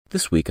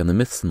This week on the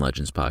Myths and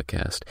Legends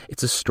podcast,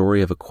 it's a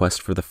story of a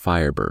quest for the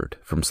Firebird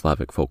from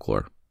Slavic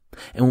folklore.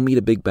 And we'll meet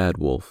a big bad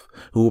wolf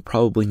who will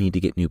probably need to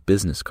get new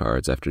business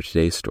cards after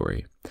today's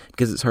story,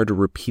 because it's hard to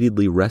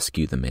repeatedly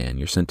rescue the man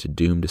you're sent to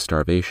doom to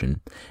starvation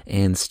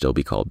and still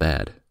be called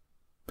bad.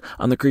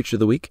 On the Creature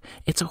of the Week,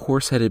 it's a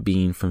horse-headed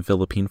being from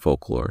Philippine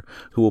folklore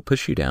who will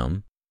push you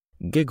down,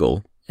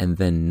 giggle, and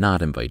then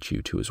not invite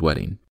you to his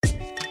wedding.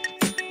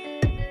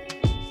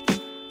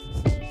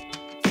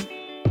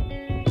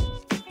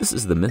 This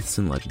is the Myths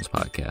and Legends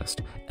podcast,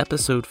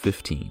 episode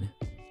 15,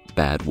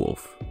 Bad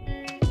Wolf.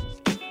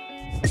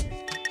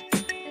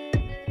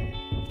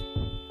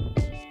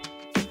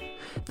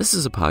 This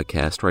is a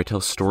podcast where I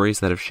tell stories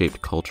that have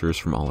shaped cultures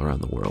from all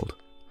around the world.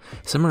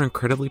 Some are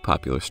incredibly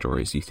popular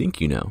stories you think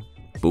you know,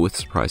 but with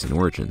surprising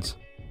origins.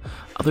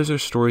 Others are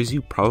stories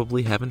you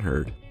probably haven't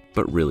heard,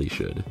 but really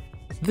should.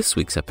 This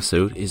week's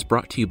episode is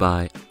brought to you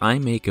by I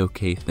Make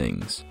OK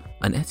Things,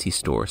 an Etsy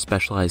store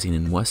specializing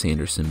in Wes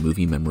Anderson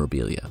movie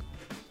memorabilia.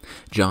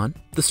 John,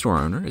 the store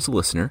owner, is a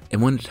listener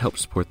and wanted to help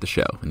support the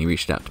show, and he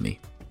reached out to me.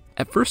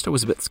 At first I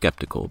was a bit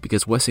skeptical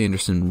because Wes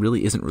Anderson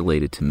really isn't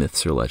related to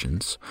myths or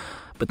legends,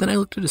 but then I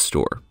looked at his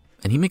store,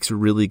 and he makes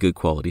really good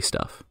quality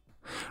stuff.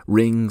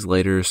 Rings,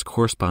 lighters,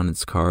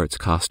 correspondence cards,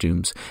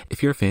 costumes.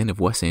 If you're a fan of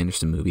Wes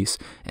Anderson movies,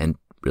 and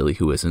really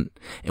who isn't,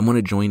 and want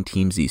to join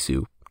Team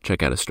Zissou,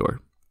 check out his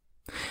store.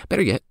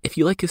 Better yet, if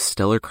you like his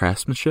stellar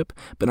craftsmanship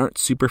but aren't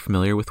super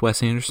familiar with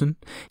Wes Anderson,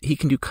 he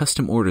can do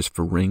custom orders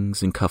for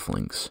rings and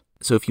cufflinks.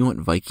 So if you want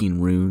Viking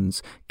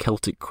runes,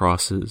 Celtic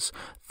crosses,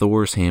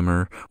 Thor's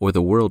hammer, or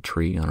the world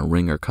tree on a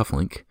ring or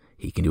cufflink,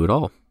 he can do it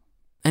all.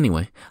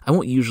 Anyway, I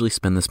won't usually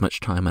spend this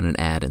much time on an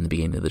ad in the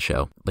beginning of the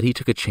show, but he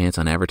took a chance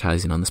on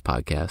advertising on this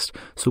podcast,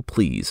 so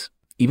please,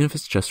 even if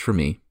it's just for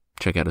me,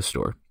 check out his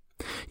store.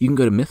 You can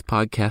go to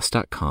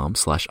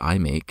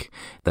mythpodcast.com/imake,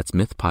 that's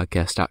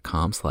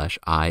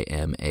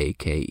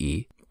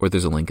mythpodcast.com/imake, or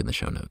there's a link in the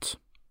show notes.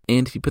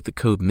 And if you put the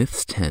code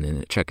MYTHS10 in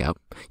at checkout,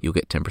 you'll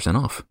get 10%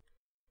 off.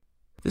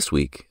 This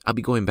week, I'll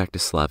be going back to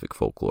Slavic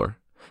folklore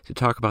to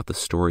talk about the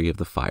story of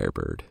the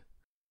Firebird.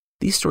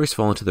 These stories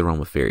fall into the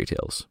realm of fairy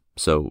tales,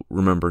 so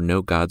remember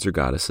no gods or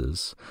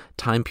goddesses,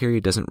 time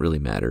period doesn't really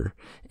matter,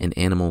 and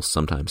animals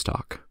sometimes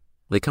talk.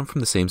 They come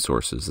from the same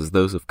sources as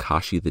those of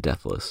Kashi the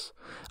Deathless,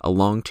 a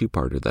long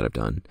two-parter that I've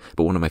done,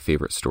 but one of my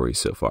favorite stories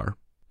so far.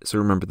 So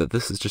remember that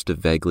this is just a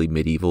vaguely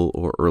medieval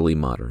or early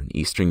modern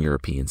Eastern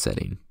European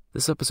setting.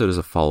 This episode is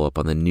a follow-up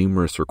on the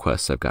numerous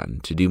requests I've gotten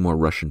to do more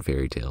Russian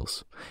fairy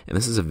tales, and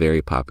this is a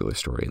very popular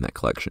story in that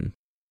collection.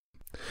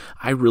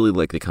 I really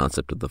like the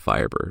concept of the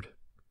Firebird.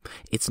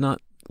 It's not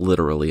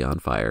literally on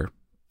fire,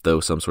 though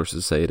some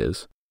sources say it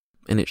is,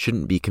 and it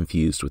shouldn't be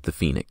confused with the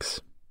phoenix.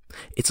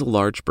 It's a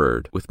large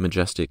bird with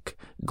majestic,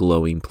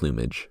 glowing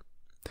plumage.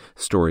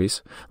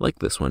 Stories, like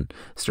this one,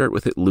 start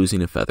with it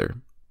losing a feather.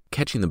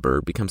 Catching the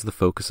bird becomes the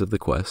focus of the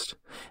quest,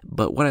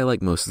 but what I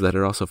like most is that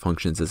it also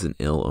functions as an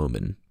ill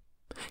omen.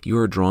 You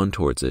are drawn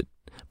towards it,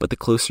 but the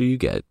closer you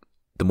get,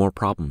 the more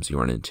problems you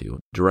run into,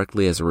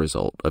 directly as a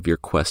result of your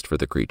quest for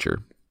the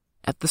creature.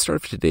 At the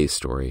start of today's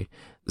story,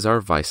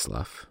 Tsar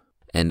Vaislav,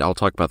 and I'll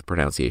talk about the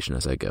pronunciation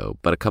as I go,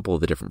 but a couple of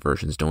the different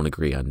versions don't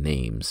agree on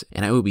names,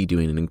 and I would be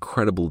doing an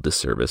incredible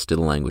disservice to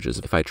the languages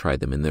if I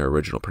tried them in their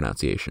original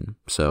pronunciation.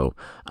 So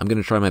I'm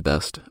going to try my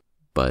best,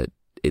 but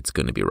it's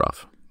going to be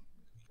rough.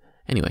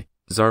 Anyway,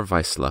 Tsar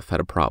Vaislav had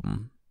a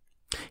problem.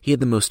 He had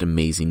the most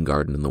amazing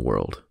garden in the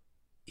world.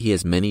 He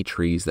has many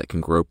trees that can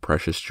grow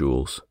precious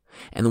jewels,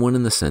 and the one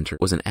in the center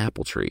was an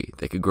apple tree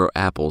that could grow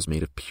apples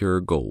made of pure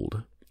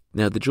gold.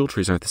 Now, the jewel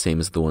trees aren't the same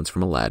as the ones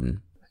from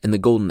Aladdin, and the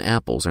golden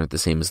apples aren't the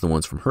same as the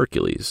ones from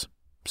Hercules,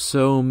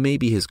 so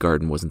maybe his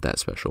garden wasn't that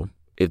special.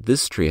 If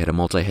this tree had a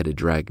multi-headed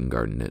dragon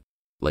guard in it,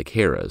 like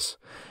Hera's,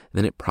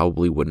 then it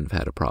probably wouldn't have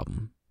had a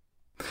problem.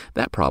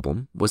 That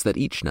problem was that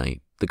each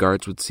night, the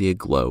guards would see a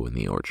glow in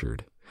the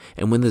orchard,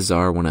 and when the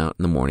Tsar went out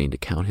in the morning to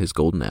count his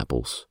golden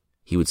apples,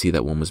 he would see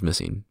that one was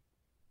missing.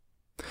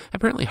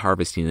 Apparently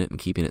harvesting it and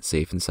keeping it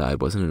safe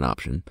inside wasn't an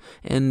option,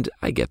 and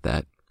I get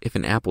that. If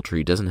an apple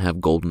tree doesn't have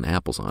golden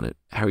apples on it,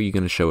 how are you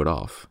going to show it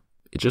off?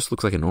 It just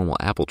looks like a normal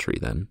apple tree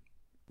then.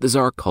 The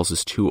Tsar calls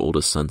his two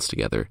oldest sons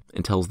together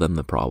and tells them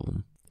the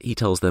problem. He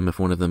tells them if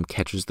one of them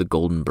catches the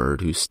golden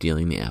bird who's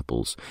stealing the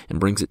apples and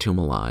brings it to him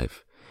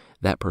alive,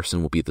 that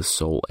person will be the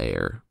sole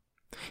heir.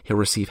 He'll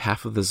receive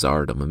half of the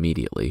tsardom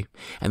immediately,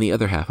 and the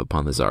other half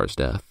upon the Tsar's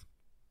death.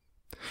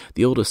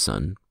 The oldest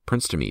son,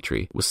 Prince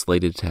Dmitri, was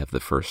slated to have the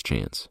first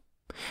chance,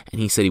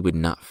 and he said he would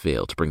not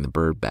fail to bring the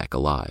bird back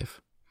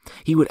alive.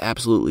 He would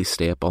absolutely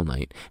stay up all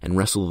night and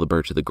wrestle the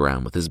bird to the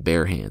ground with his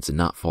bare hands and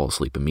not fall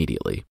asleep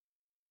immediately.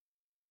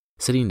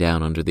 Sitting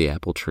down under the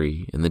apple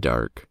tree in the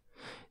dark,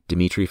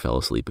 Dmitri fell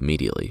asleep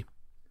immediately.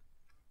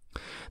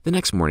 The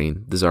next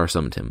morning, the Tsar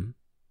summoned him.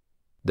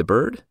 "The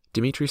bird?"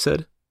 Dmitri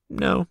said.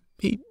 "No,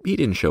 he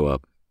didn't show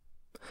up."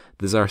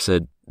 The Tsar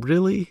said,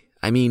 "Really?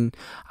 I mean,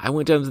 I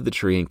went down to the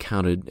tree and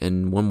counted,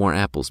 and one more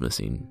apple's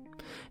missing.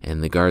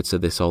 And the guard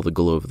said they saw the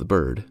glow of the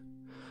bird.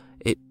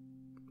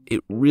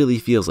 It really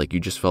feels like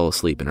you just fell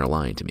asleep and are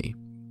lying to me."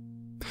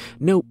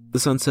 "Nope," the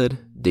son said,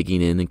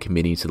 digging in and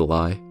committing to the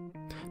lie.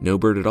 "No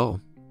bird at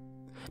all.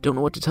 Don't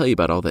know what to tell you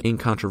about all that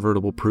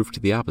incontrovertible proof to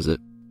the opposite.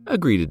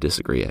 Agree to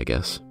disagree, I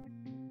guess."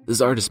 The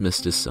Tsar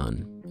dismissed his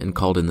son and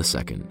called in the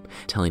second,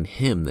 telling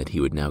him that he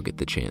would now get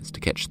the chance to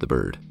catch the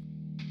bird.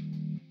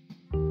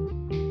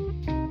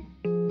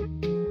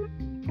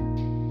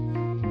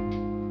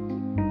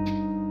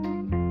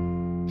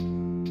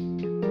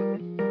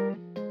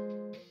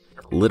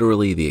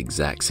 Literally the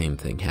exact same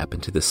thing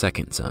happened to the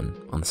second son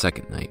on the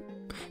second night,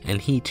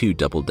 and he too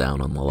doubled down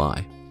on the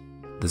lie.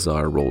 The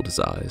Tsar rolled his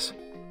eyes.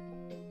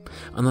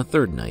 On the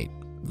third night,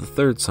 the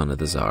third son of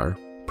the Tsar,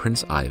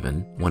 Prince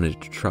Ivan,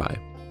 wanted to try.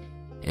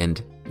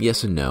 And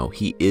yes and no,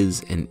 he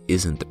is and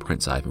isn't the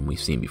Prince Ivan we've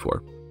seen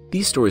before.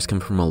 These stories come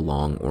from a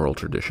long oral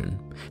tradition,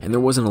 and there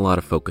wasn't a lot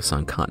of focus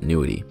on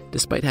continuity,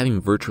 despite having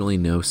virtually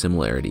no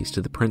similarities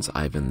to the Prince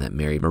Ivan that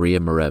married Maria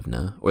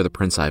Marevna or the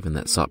Prince Ivan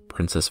that sought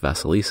Princess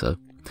Vasilisa.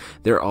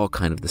 They're all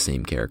kind of the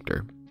same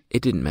character.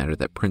 It didn't matter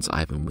that Prince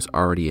Ivan was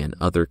already in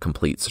other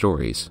complete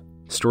stories.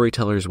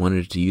 Storytellers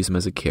wanted to use him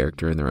as a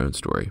character in their own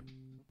story.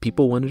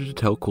 People wanted to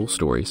tell cool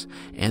stories,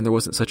 and there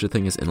wasn't such a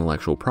thing as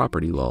intellectual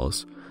property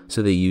laws,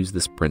 so they used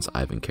this Prince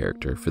Ivan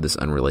character for this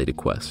unrelated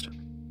quest.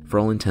 For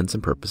all intents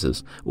and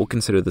purposes, we'll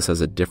consider this as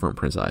a different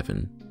Prince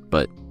Ivan,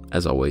 but,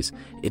 as always,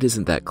 it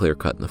isn't that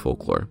clear-cut in the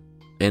folklore.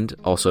 And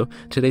also,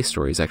 today's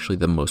story is actually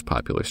the most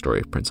popular story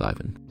of Prince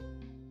Ivan.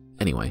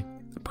 Anyway,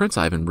 Prince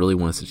Ivan really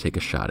wants to take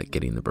a shot at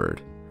getting the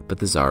bird, but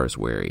the Tsar is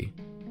wary.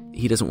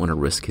 He doesn't want to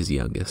risk his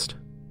youngest.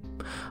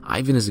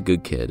 Ivan is a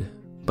good kid,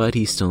 but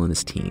he's still in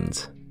his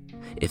teens.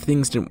 If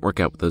things didn't work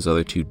out with those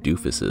other two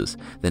doofuses,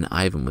 then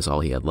Ivan was all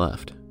he had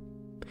left.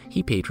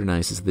 He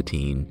patronizes the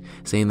teen,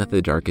 saying that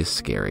the dark is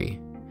scary.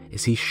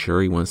 Is he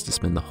sure he wants to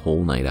spend the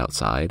whole night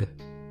outside?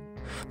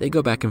 They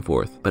go back and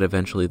forth, but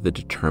eventually the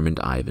determined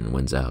Ivan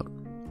wins out.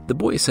 The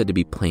boy is said to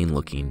be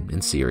plain-looking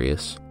and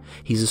serious.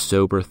 He's a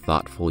sober,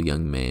 thoughtful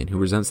young man who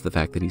resents the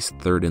fact that he's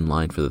third in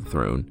line for the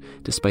throne,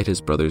 despite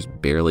his brothers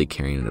barely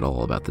caring at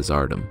all about the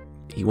tsardom.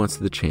 He wants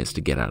the chance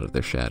to get out of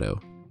their shadow,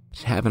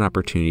 to have an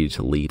opportunity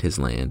to lead his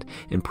land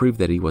and prove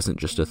that he wasn't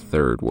just a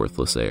third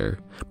worthless heir,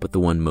 but the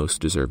one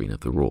most deserving of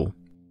the rule.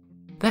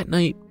 That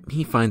night,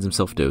 he finds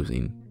himself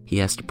dozing. He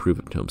has to prove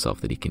it to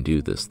himself that he can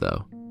do this,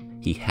 though.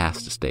 He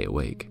has to stay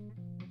awake.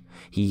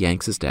 He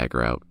yanks his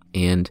dagger out,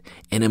 and,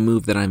 in a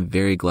move that I'm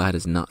very glad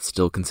is not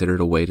still considered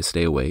a way to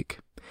stay awake,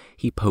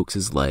 he pokes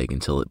his leg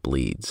until it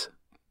bleeds.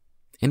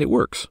 And it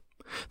works.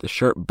 The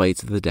sharp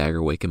bites of the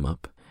dagger wake him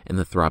up, and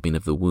the throbbing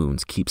of the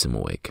wounds keeps him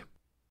awake.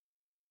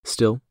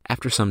 Still,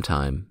 after some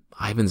time,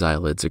 Ivan's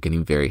eyelids are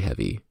getting very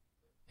heavy,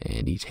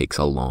 and he takes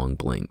a long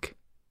blink.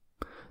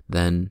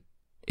 Then,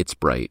 it's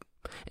bright,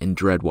 and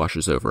dread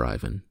washes over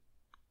Ivan.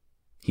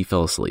 He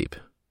fell asleep.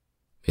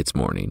 It's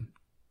morning.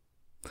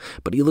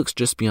 But he looks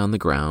just beyond the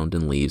ground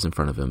and leaves in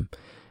front of him,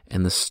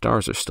 and the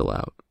stars are still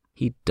out.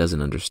 He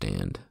doesn't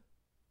understand.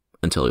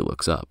 Until he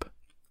looks up.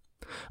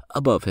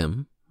 Above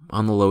him,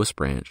 on the lowest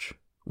branch,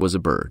 was a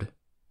bird.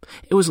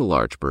 It was a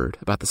large bird,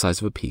 about the size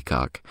of a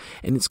peacock,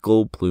 and its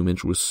gold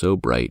plumage was so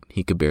bright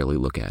he could barely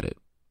look at it.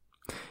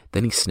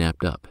 Then he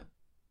snapped up.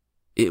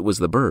 It was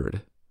the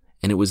bird,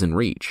 and it was in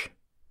reach.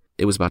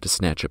 It was about to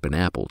snatch up an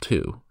apple,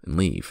 too, and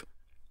leave.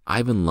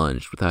 Ivan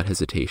lunged without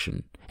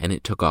hesitation, and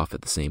it took off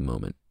at the same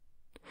moment.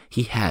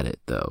 He had it,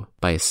 though,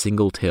 by a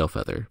single tail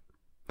feather.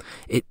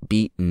 It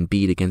beat and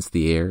beat against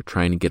the air,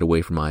 trying to get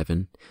away from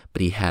Ivan,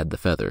 but he had the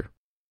feather.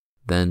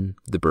 Then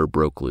the bird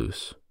broke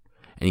loose,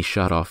 and he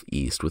shot off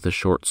east with a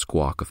short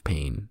squawk of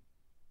pain.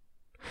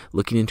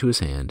 Looking into his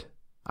hand,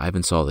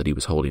 Ivan saw that he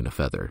was holding a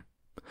feather,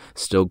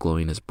 still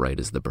glowing as bright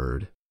as the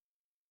bird.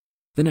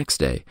 The next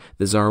day,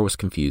 the Tsar was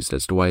confused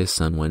as to why his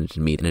son wanted to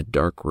meet in a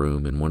dark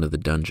room in one of the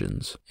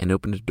dungeons, and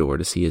opened a door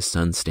to see his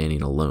son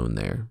standing alone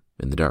there,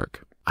 in the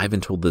dark.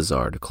 Ivan told the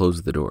Tsar to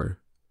close the door.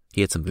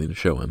 He had something to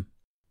show him.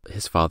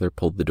 His father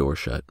pulled the door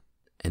shut,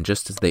 and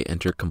just as they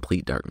entered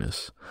complete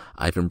darkness,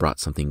 Ivan brought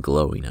something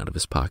glowing out of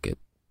his pocket.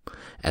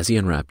 As he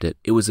unwrapped it,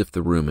 it was as if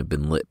the room had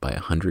been lit by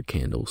 100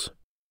 candles.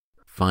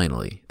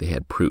 Finally, they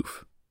had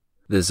proof.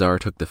 The Tsar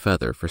took the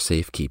feather for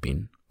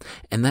safekeeping,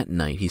 and that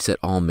night he set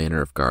all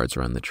manner of guards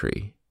around the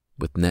tree,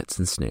 with nets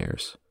and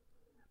snares.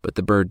 But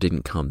the bird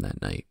didn't come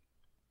that night.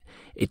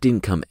 It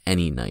didn't come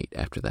any night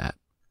after that.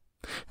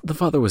 The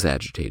father was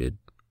agitated.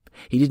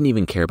 He didn't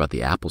even care about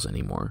the apples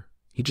anymore.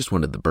 He just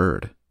wanted the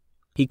bird.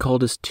 He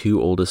called his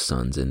two oldest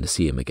sons in to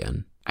see him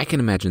again. I can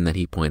imagine that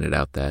he pointed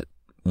out that,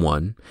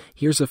 1,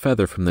 here's a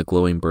feather from the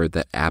glowing bird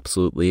that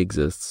absolutely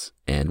exists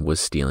and was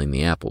stealing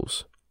the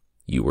apples.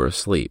 You were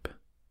asleep.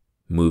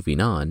 Moving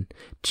on,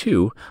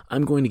 2,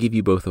 I'm going to give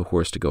you both a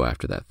horse to go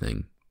after that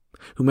thing.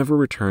 Whomever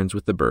returns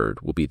with the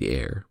bird will be the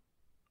heir.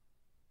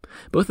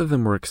 Both of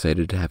them were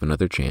excited to have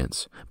another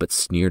chance, but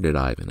sneered at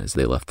Ivan as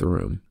they left the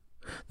room.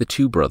 The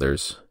two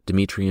brothers,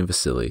 Dmitri and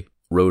Vasily,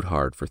 rode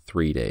hard for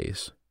 3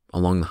 days,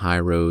 along the high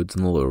roads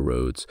and the low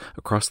roads,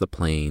 across the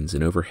plains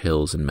and over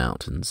hills and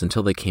mountains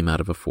until they came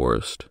out of a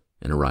forest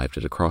and arrived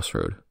at a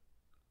crossroad.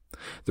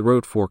 The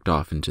road forked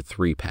off into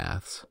 3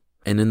 paths,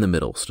 and in the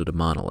middle stood a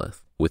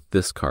monolith, with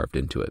this carved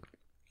into it: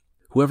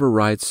 "Whoever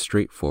rides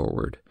straight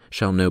forward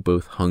shall know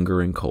both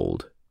hunger and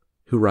cold.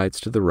 Who rides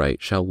to the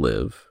right shall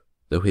live,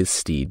 though his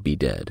steed be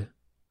dead.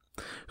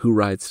 Who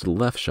rides to the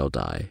left shall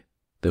die,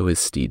 though his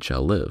steed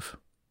shall live."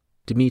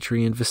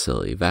 Dmitri and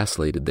Vasily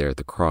vacillated there at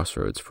the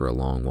crossroads for a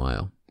long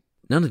while.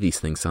 None of these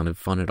things sounded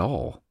fun at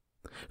all.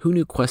 Who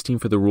knew questing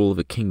for the rule of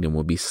a kingdom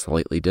would be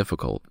slightly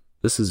difficult?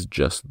 This is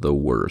just the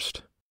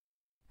worst.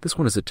 This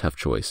one is a tough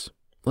choice.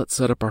 Let's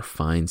set up our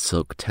fine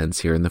silk tents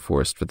here in the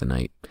forest for the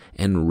night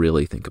and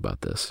really think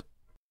about this.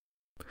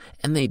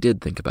 And they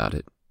did think about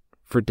it.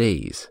 For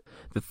days.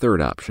 The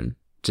third option,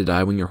 to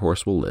die when your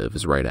horse will live,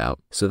 is right out,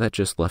 so that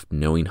just left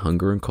knowing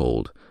hunger and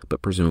cold,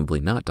 but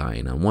presumably not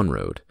dying on one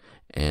road,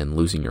 and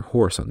losing your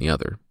horse on the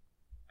other.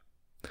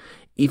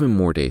 Even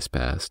more days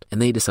passed,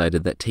 and they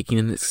decided that taking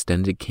an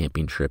extended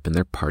camping trip in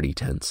their party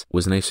tents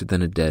was nicer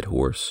than a dead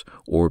horse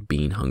or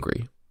being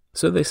hungry.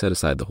 So they set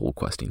aside the whole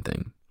questing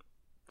thing.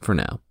 For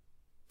now.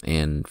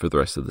 And for the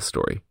rest of the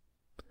story.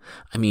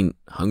 I mean,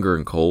 hunger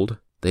and cold,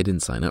 they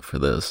didn't sign up for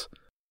this.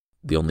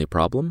 The only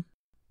problem?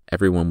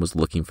 Everyone was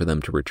looking for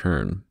them to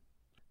return.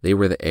 They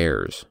were the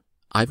heirs.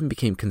 Ivan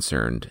became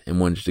concerned and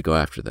wanted to go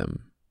after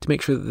them, to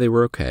make sure that they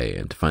were okay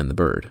and to find the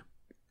bird.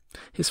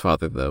 His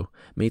father, though,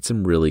 made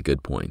some really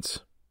good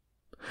points.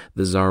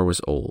 The Tsar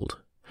was old,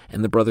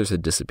 and the brothers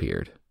had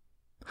disappeared.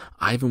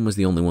 Ivan was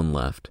the only one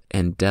left,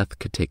 and death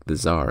could take the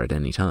Tsar at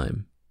any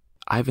time.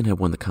 Ivan had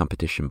won the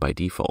competition by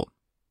default.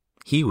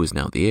 He was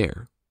now the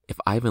heir. If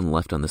Ivan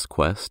left on this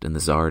quest and the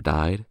Tsar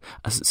died,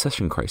 a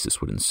succession crisis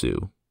would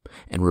ensue,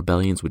 and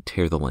rebellions would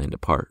tear the land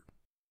apart.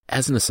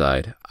 As an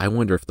aside, I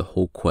wonder if the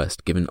whole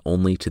quest given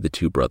only to the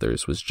two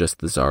brothers was just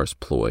the Tsar's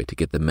ploy to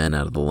get the men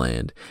out of the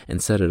land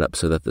and set it up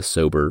so that the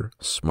sober,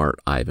 smart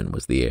Ivan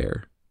was the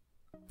heir.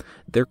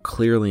 They're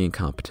clearly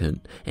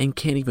incompetent and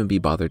can't even be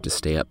bothered to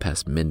stay up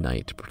past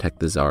midnight to protect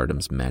the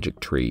Tsardom's magic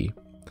tree.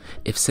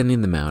 If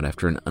sending them out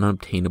after an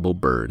unobtainable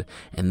bird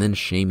and then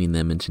shaming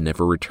them into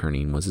never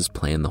returning was his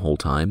plan the whole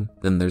time,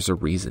 then there's a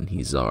reason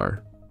he's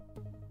Tsar.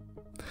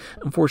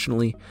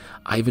 Unfortunately,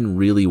 Ivan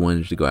really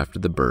wanted to go after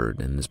the bird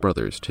and his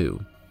brothers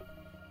too.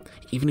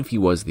 Even if he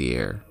was the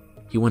heir,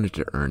 he wanted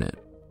to earn it,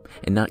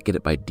 and not get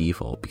it by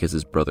default because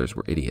his brothers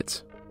were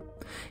idiots.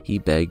 He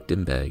begged,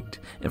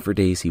 and for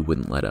days he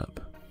wouldn't let up.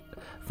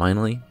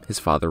 Finally, his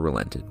father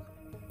relented.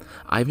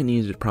 Ivan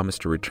needed to promise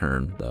to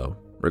return, though,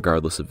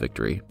 regardless of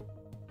victory.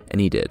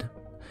 And he did.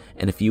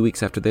 And a few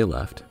weeks after they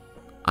left,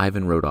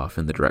 Ivan rode off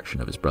in the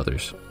direction of his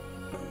brothers.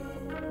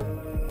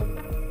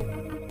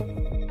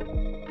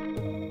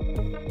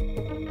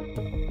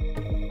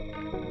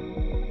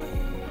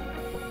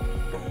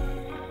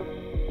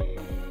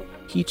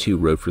 He too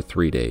rode for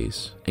 3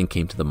 days and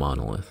came to the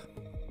monolith.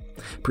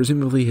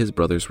 Presumably his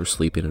brothers were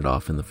sleeping it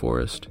off in the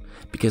forest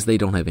because they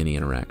don't have any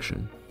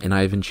interaction, and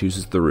Ivan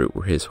chooses the route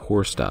where his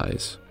horse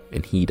dies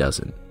and he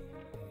doesn't.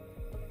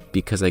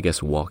 Because I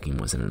guess walking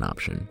wasn't an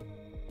option,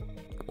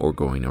 or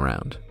going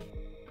around,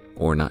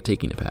 or not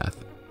taking a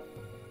path.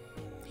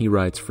 He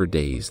rides for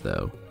days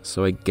though,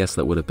 so I guess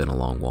that would have been a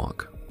long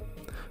walk.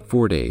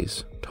 4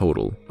 days,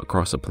 total,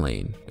 across a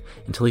plain,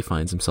 until he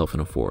finds himself in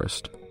a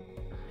forest.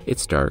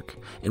 It's dark,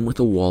 and with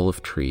a wall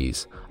of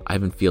trees,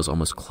 Ivan feels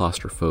almost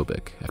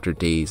claustrophobic after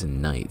days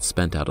and nights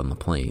spent out on the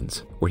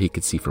plains, where he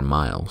could see for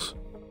miles.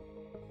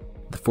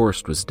 The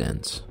forest was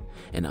dense,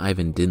 and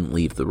Ivan didn't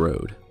leave the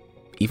road,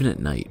 even at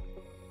night.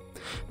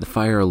 The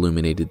fire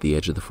illuminated the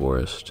edge of the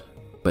forest,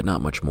 but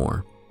not much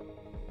more.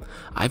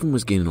 Ivan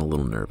was getting a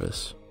little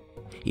nervous.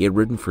 He had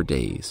ridden for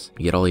days,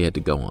 yet all he had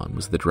to go on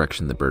was the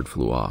direction the bird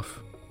flew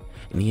off,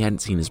 and he hadn't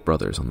seen his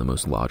brothers on the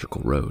most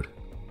logical road.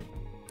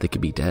 They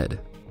could be dead.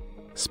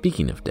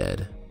 Speaking of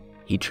dead,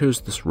 he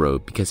chose this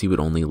road because he would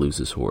only lose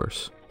his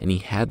horse, and he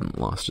hadn't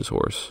lost his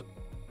horse.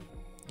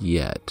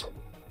 Yet.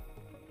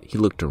 He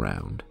looked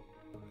around.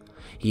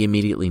 He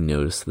immediately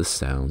noticed the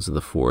sounds of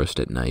the forest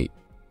at night.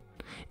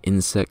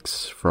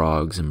 Insects,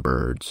 frogs, and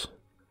birds.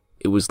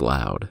 It was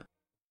loud.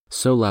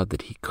 So loud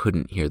that he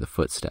couldn't hear the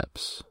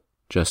footsteps,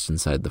 just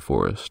inside the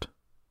forest.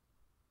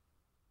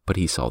 But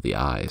he saw the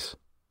eyes.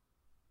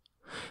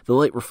 The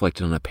light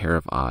reflected on a pair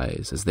of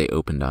eyes as they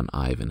opened on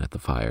Ivan at the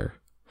fire,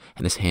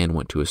 and his hand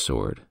went to his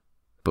sword.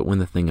 But when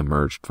the thing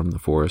emerged from the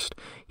forest,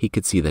 he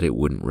could see that it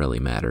wouldn't really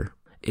matter.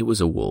 It was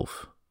a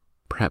wolf,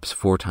 perhaps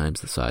 4 times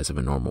the size of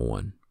a normal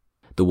one.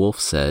 The wolf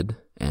said,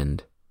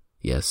 and,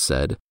 yes,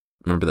 said,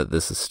 remember that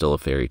this is still a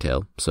fairy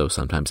tale, so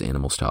sometimes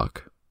animals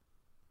talk.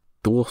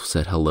 The wolf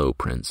said, "Hello,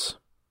 prince,"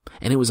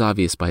 and it was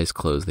obvious by his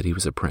clothes that he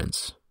was a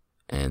prince,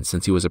 and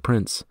since he was a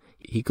prince,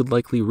 he could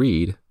likely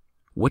read.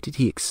 What did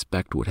he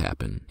expect would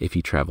happen if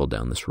he traveled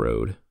down this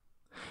road?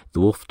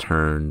 The wolf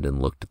turned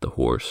and looked at the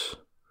horse,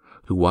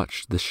 who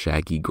watched the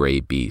shaggy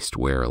gray beast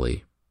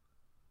warily.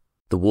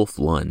 The wolf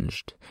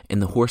lunged, and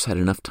the horse had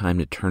enough time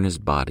to turn his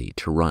body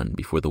to run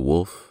before the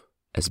wolf,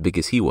 as big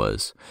as he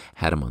was,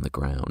 had him on the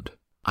ground.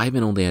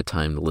 Ivan only had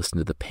time to listen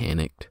to the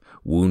panicked,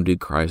 wounded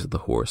cries of the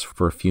horse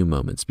for a few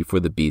moments before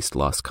the beast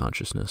lost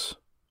consciousness.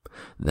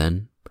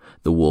 Then,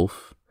 the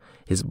wolf,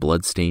 his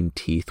blood-stained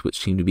teeth which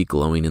seemed to be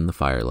glowing in the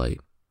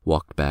firelight,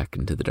 walked back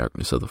into the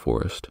darkness of the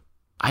forest.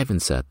 Ivan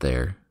sat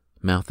there,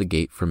 mouth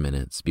agape for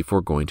minutes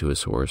before going to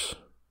his horse.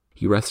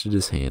 He rested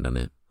his hand on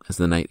it as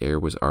the night air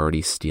was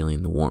already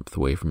stealing the warmth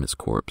away from its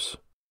corpse.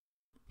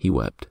 He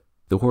wept.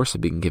 The horse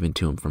had been given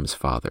to him from his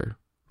father,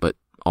 but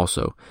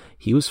also,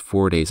 he was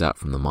 4 days out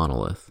from the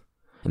monolith,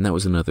 and that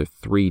was another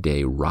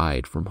 3-day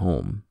ride from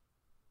home.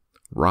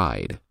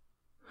 Ride.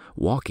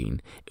 Walking,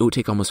 it would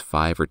take almost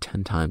 5 or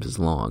 10 times as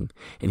long,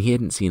 and he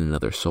hadn't seen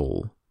another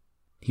soul.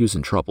 He was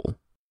in trouble.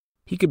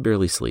 He could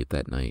barely sleep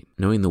that night,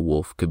 knowing the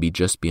wolf could be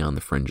just beyond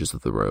the fringes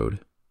of the road,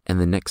 and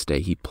the next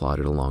day he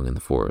plodded along in the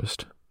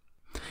forest.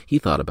 He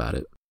thought about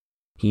it.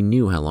 He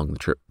knew how long the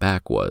trip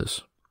back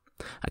was.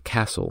 A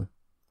castle,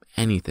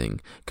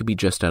 anything, could be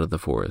just out of the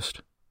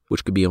forest,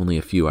 which could be only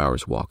a few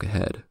hours' walk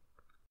ahead.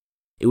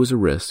 It was a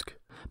risk,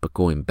 but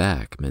going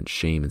back meant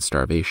shame and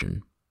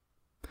starvation.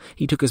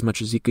 He took as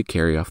much as he could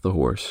carry off the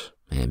horse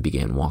and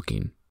began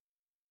walking.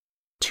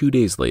 2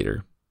 days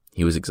later,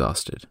 he was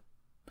exhausted,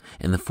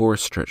 and the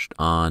forest stretched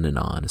on and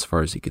on as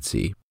far as he could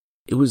see.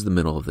 It was the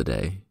middle of the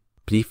day,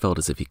 but he felt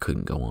as if he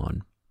couldn't go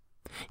on.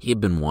 He had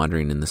been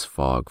wandering in this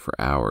fog for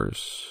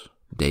hours,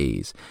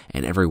 days,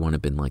 and everyone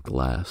had been like the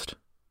last.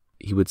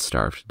 He would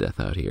starve to death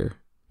out here,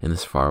 in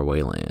this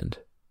faraway land,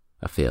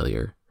 a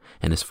failure,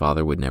 and his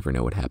father would never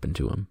know what happened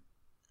to him.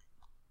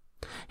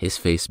 His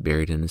face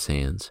buried in his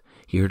hands,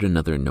 he heard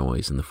another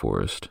noise in the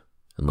forest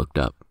and looked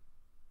up.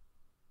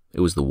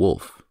 It was the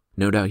wolf,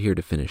 no doubt here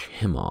to finish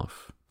him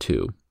off,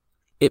 too.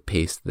 It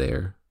paced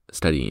there,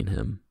 studying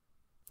him.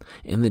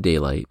 In the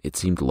daylight, it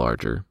seemed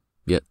larger,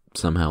 yet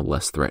somehow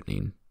less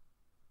threatening.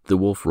 The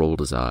wolf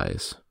rolled his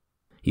eyes.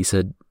 He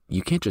said,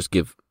 "You can't just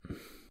give...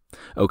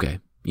 Okay,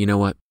 you know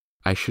what?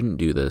 I shouldn't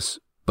do this,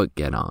 but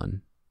get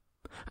on.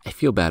 I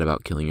feel bad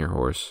about killing your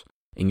horse,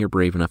 and you're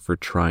brave enough for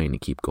trying to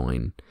keep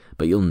going,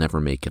 but you'll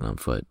never make it on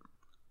foot.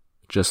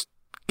 Just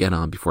get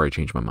on before I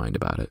change my mind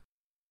about it."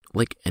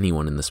 Like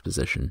anyone in this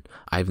position,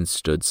 Ivan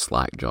stood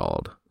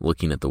slack-jawed,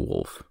 looking at the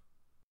wolf.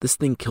 This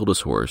thing killed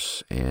his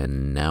horse,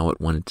 and now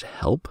it wanted to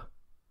help?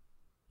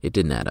 It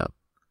didn't add up.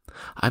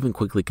 Ivan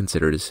quickly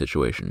considered his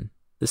situation.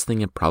 This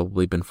thing had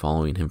probably been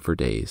following him for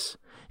days,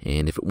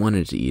 and if it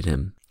wanted to eat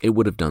him, it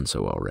would have done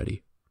so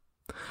already.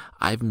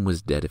 Ivan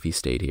was dead if he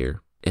stayed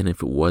here, and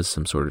if it was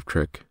some sort of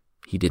trick,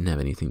 he didn't have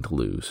anything to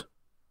lose.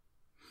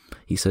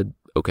 He said,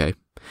 "Okay,"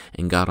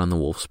 and got on the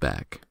wolf's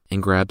back,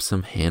 and grabbed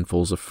some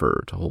handfuls of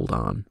fur to hold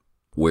on.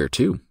 "Where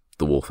to?"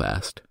 the wolf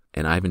asked,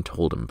 and Ivan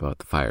told him about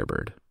the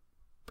firebird.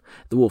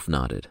 The wolf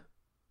nodded.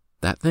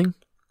 That thing?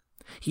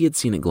 He had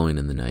seen it glowing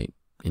in the night,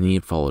 and he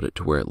had followed it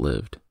to where it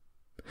lived.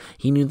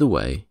 He knew the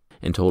way,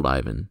 and told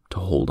Ivan to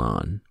hold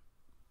on.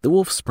 The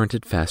wolf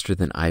sprinted faster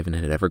than Ivan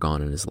had ever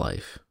gone in his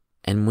life,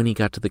 and when he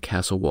got to the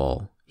castle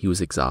wall, he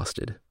was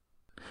exhausted.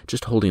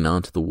 Just holding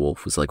on to the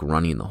wolf was like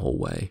running the whole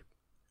way.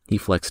 He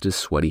flexed his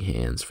sweaty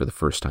hands for the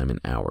first time in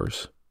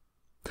hours.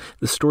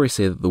 The stories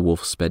say that the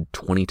wolf sped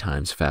 20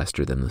 times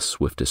faster than the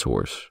swiftest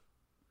horse.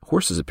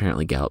 Horses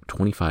apparently gallop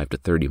 25 to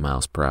 30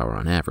 miles per hour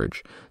on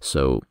average,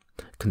 so,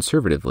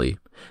 conservatively,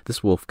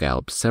 this wolf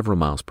galloped several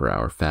miles per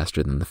hour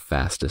faster than the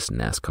fastest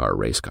NASCAR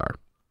race car.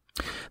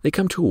 They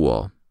come to a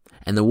wall,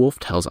 and the wolf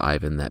tells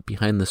Ivan that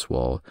behind this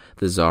wall,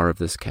 the czar of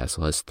this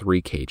castle has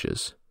 3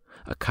 cages,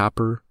 a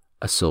copper,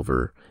 a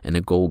silver, and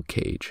a gold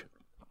cage.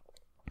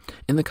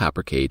 In the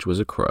copper cage was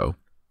a crow,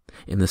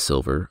 in the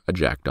silver, a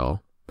jackdaw,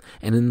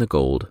 and in the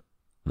gold,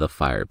 the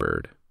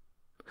firebird.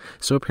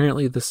 So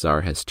apparently the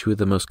Tsar has 2 of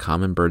the most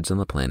common birds on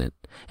the planet,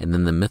 and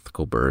then the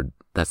mythical bird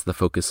that's the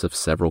focus of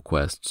several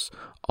quests,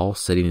 all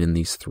sitting in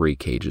these 3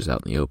 cages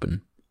out in the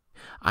open.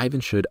 Ivan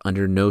should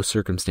under no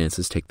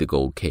circumstances take the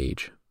gold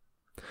cage.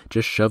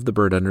 Just shove the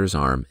bird under his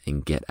arm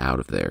and get out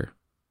of there.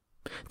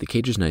 The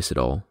cage is nice at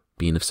all,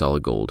 being of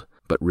solid gold,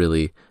 but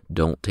really,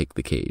 don't take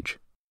the cage.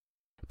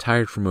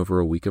 Tired from over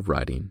a week of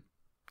riding,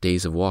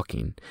 days of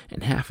walking,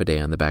 and half a day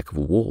on the back of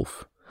a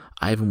wolf,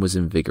 Ivan was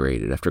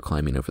invigorated after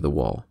climbing over the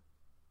wall.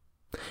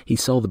 He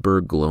saw the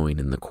bird glowing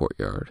in the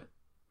courtyard.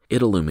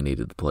 It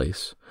illuminated the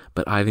place,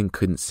 but Ivan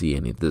couldn't see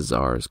any of the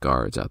Tsar's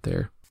guards out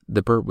there.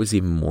 The bird was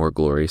even more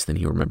glorious than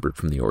he remembered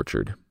from the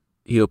orchard.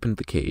 He opened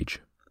the cage,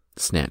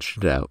 snatched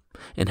it out,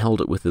 and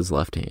held it with his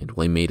left hand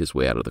while he made his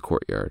way out of the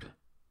courtyard.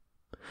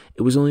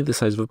 It was only the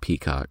size of a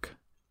peacock,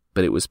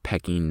 but it was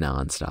pecking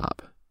nonstop,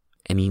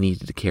 and he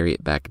needed to carry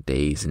it back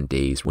days and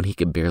days when he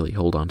could barely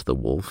hold on to the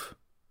wolf.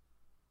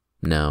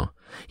 No,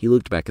 he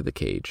looked back at the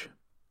cage.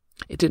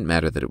 It didn't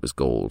matter that it was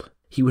gold.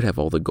 He would have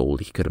all the gold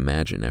he could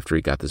imagine after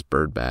he got this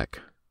bird back.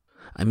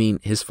 I mean,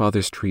 his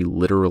father's tree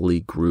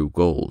literally grew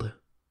gold.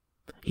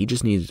 He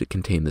just needed to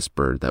contain this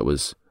bird that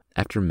was,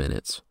 after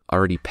minutes,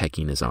 already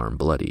pecking his arm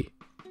bloody.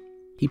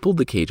 He pulled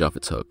the cage off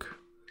its hook,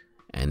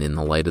 and in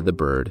the light of the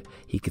bird,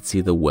 he could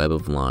see the web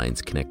of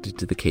lines connected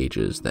to the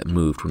cages that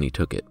moved when he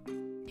took it.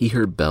 He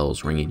heard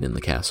bells ringing in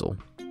the castle,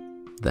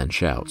 then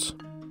shouts.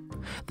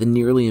 The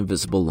nearly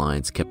invisible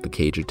lines kept the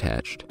cage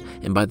attached,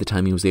 and by the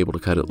time he was able to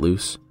cut it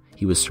loose,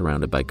 he was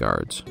surrounded by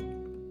guards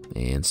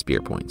and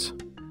spear points.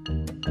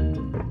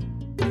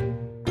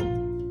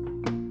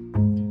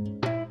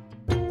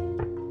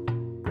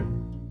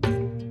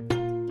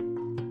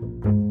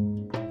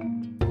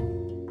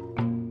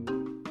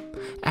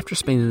 After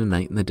spending a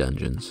night in the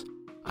dungeons,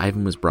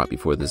 Ivan was brought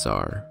before the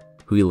Tsar,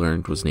 who he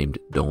learned was named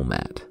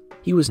Dolmat.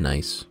 He was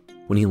nice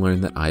when he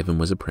learned that Ivan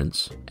was a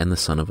prince and the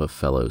son of a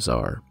fellow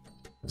Tsar.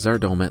 Tsar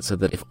Dolmat said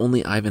that if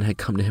only Ivan had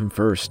come to him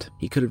first,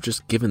 he could have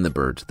just given the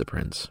bird to the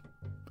prince.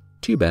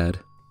 Too bad.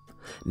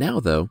 Now,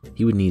 though,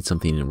 he would need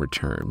something in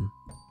return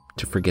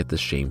to forget this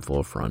shameful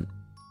affront.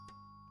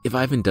 If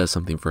Ivan does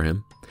something for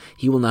him,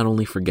 he will not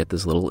only forget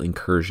this little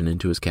incursion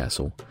into his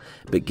castle,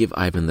 but give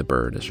Ivan the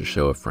bird as a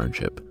show of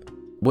friendship.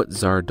 What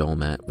Tsar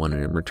Dolmat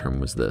wanted in return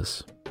was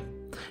this.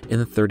 In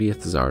the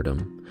 30th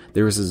Tsardom,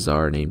 there was a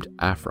Tsar named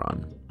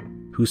Afron,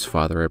 whose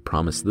father had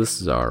promised this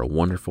Tsar a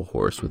wonderful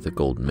horse with a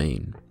golden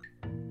mane.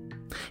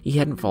 He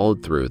hadn't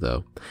followed through,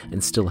 though,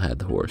 and still had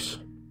the horse.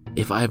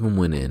 If Ivan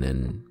went in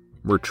and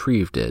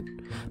retrieved it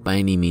by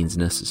any means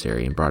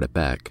necessary and brought it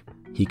back,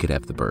 he could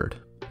have the bird,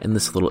 and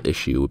this little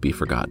issue would be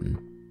forgotten.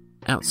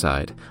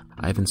 Outside,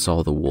 Ivan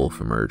saw the wolf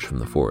emerge from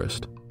the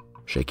forest,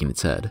 shaking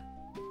its head.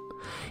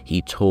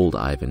 He told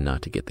Ivan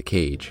not to get the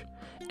cage,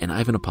 and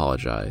Ivan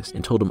apologized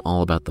and told him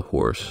all about the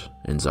horse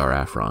and Tsar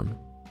Afron.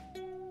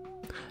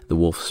 The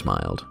wolf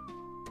smiled.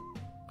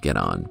 "Get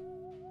on."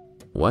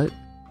 "What?"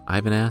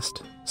 Ivan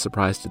asked,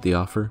 surprised at the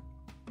offer.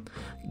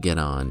 "Get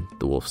on,"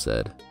 the wolf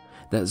said.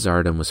 That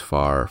Tsardom was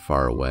far,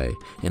 far away,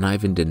 and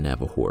Ivan didn't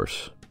have a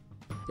horse.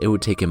 It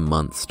would take him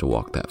months to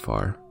walk that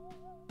far.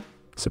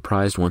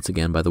 Surprised once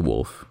again by the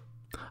wolf,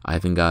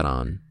 Ivan got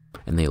on,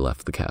 and they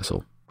left the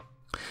castle.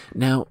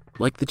 Now,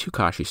 like the two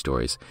Kashi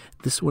stories,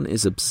 this one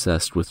is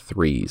obsessed with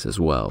threes as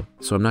well,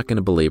 so I'm not going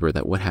to belabor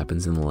that what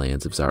happens in the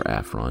lands of Tsar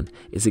Afron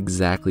is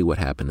exactly what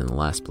happened in the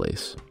last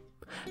place.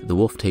 The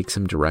wolf takes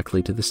him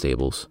directly to the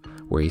stables,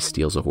 where he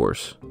steals a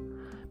horse,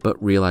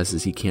 but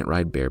realizes he can't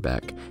ride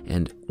bareback,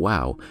 and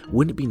wow,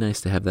 wouldn't it be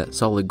nice to have that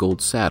solid gold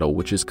saddle,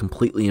 which is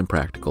completely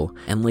impractical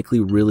and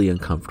likely really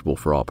uncomfortable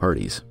for all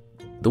parties.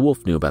 The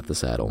wolf knew about the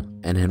saddle,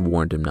 and had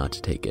warned him not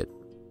to take it.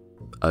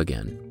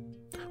 Again.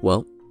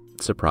 Well,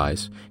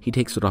 surprise, he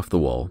takes it off the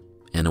wall,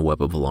 and a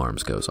web of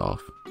alarms goes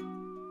off.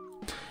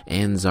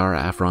 And Tsar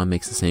Afron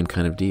makes the same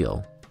kind of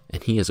deal,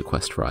 and he has a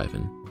quest for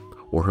Ivan,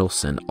 or he'll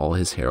send all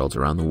his heralds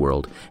around the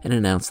world and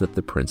announce that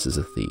the prince is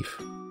a thief.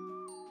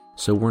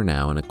 So we're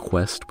now in a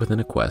quest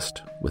within a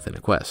quest within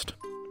a quest.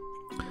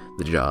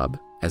 The job,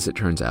 as it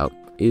turns out,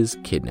 is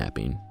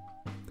kidnapping.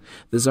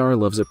 The Tsar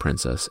loves a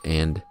princess,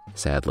 and,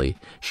 sadly,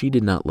 she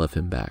did not love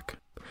him back.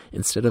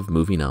 Instead of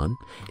moving on,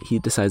 he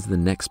decides the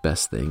next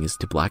best thing is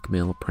to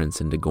blackmail a prince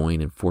into going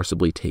and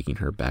forcibly taking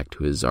her back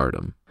to his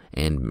tsardom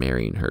and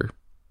marrying her.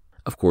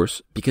 Of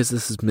course, because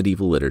this is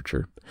medieval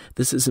literature,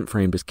 this isn't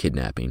framed as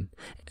kidnapping,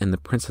 and the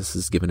princess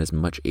is given as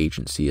much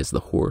agency as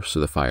the horse or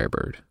the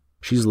firebird.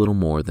 She's little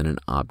more than an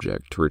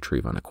object to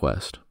retrieve on a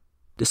quest.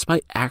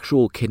 Despite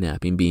actual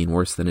kidnapping being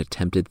worse than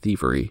attempted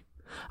thievery,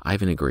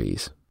 Ivan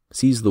agrees,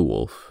 sees the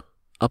wolf,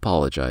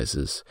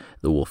 apologizes,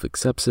 the wolf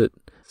accepts it,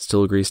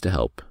 still agrees to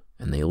help,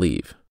 and they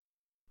leave.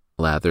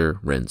 Lather,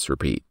 rinse,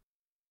 repeat.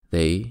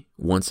 They,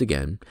 once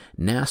again,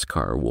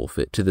 NASCAR wolf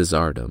it to the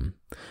tsardom,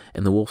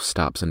 and the wolf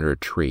stops under a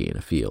tree in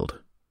a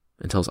field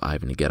and tells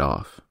Ivan to get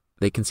off.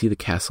 They can see the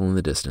castle in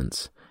the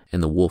distance,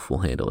 and the wolf will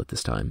handle it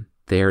this time.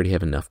 They already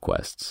have enough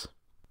quests.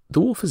 The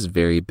wolf is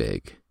very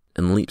big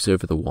and leaps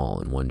over the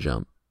wall in one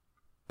jump.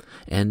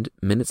 And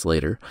minutes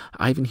later,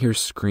 Ivan hears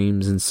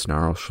screams and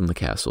snarls from the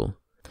castle,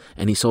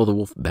 and he saw the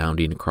wolf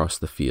bounding across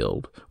the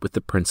field with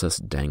the princess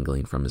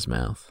dangling from his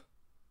mouth.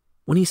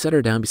 When he set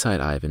her down beside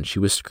Ivan, she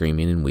was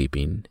screaming and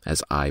weeping,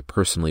 as I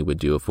personally would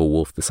do if a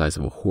wolf the size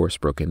of a horse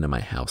broke into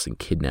my house and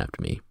kidnapped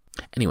me.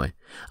 Anyway,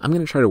 I'm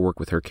going to try to work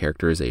with her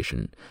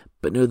characterization,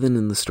 but know that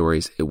in the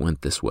stories it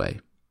went this way.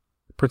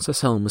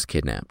 Princess Helen was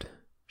kidnapped.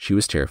 She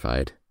was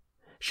terrified.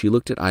 She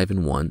looked at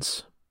Ivan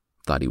once,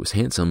 thought he was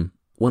handsome,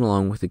 went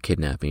along with the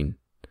kidnapping,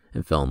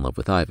 and fell in love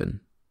with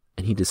Ivan,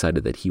 and he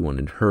decided that he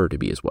wanted her to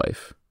be his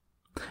wife,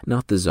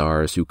 not the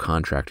Tsars who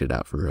contracted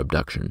out for her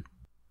abduction.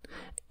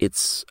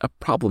 It's a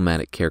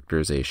problematic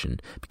characterization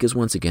because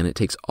once again it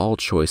takes all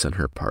choice on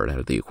her part out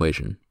of the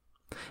equation.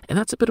 And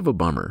that's a bit of a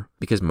bummer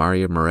because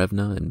Maria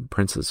Marevna and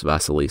Princess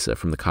Vasilisa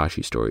from the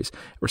Kashi stories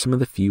were some of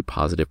the few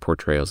positive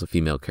portrayals of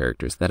female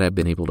characters that I've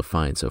been able to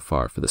find so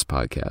far for this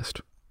podcast.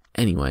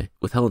 Anyway,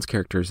 with Helen's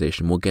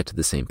characterization we'll get to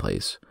the same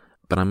place,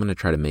 but I'm going to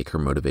try to make her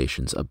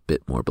motivations a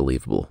bit more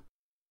believable.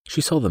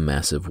 She saw the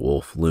massive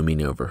wolf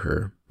looming over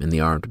her and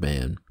the armed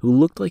man who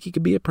looked like he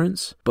could be a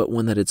prince, but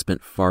one that had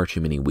spent far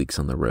too many weeks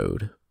on the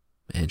road.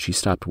 And she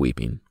stopped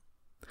weeping.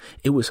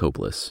 It was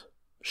hopeless.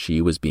 She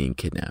was being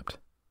kidnapped.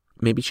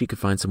 Maybe she could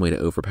find some way to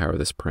overpower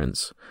this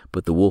prince,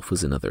 but the wolf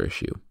was another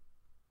issue.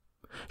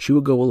 She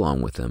would go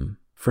along with him,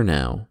 for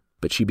now,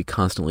 but she'd be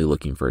constantly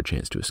looking for a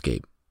chance to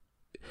escape.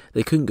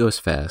 They couldn't go as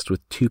fast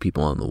with two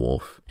people on the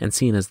wolf, and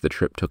seeing as the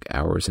trip took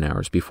hours and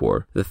hours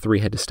before, the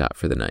three had to stop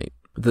for the night.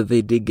 Though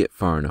they did get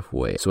far enough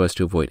away so as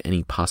to avoid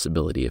any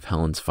possibility of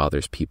Helen's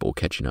father's people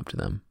catching up to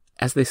them.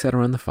 As they sat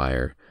around the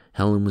fire,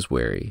 Helen was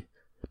wary,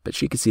 but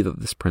she could see that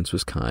this prince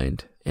was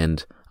kind,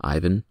 and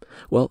Ivan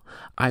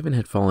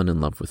had fallen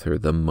in love with her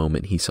the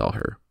moment he saw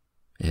her,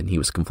 and he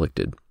was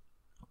conflicted.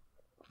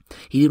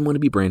 He didn't want to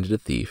be branded a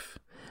thief,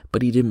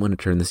 but he didn't want to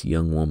turn this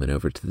young woman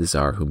over to the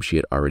Tsar whom she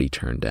had already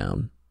turned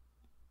down.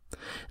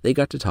 They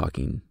got to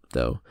talking,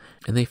 though,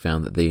 and they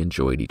found that they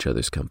enjoyed each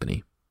other's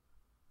company.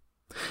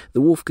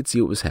 The wolf could see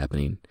what was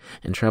happening,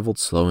 and traveled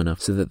slow enough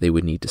so that they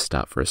would need to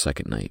stop for a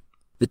second night.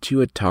 The two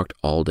had talked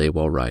all day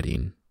while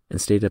riding, and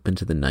stayed up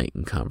into the night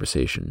in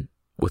conversation,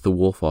 with the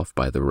wolf off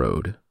by the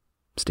road,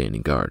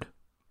 standing guard.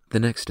 The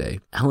next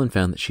day, Helen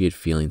found that she had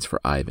feelings for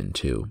Ivan,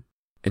 too,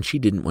 and she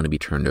didn't want to be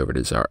turned over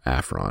to Tsar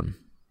Afron.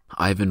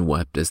 Ivan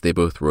wept as they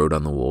both rode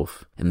on the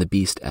wolf, and the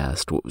beast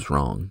asked what was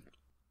wrong.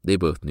 They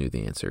both knew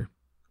the answer.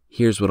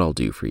 "Here's what I'll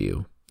do for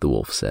you," the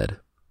wolf said.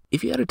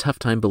 If you had a tough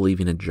time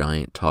believing a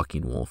giant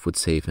talking wolf would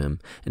save him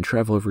and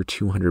travel over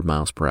 200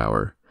 miles per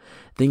hour,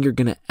 then you're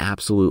going to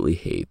absolutely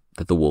hate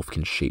that the wolf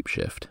can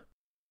shapeshift.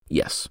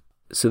 Yes,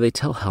 so they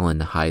tell Helen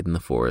to hide in the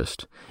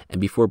forest, and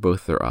before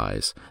both their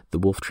eyes, the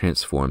wolf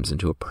transforms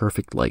into a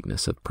perfect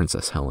likeness of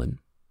Princess Helen,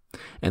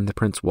 and the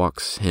prince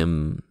walks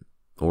him,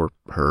 or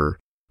her,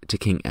 to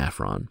King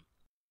Afron,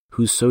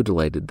 who's so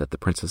delighted that the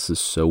princess is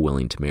so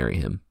willing to marry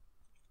him.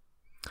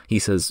 He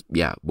says,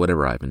 "Yeah,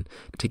 whatever, Ivan,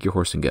 take your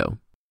horse and go."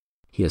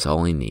 He has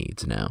all he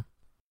needs now.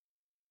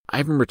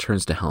 Ivan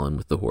returns to Helen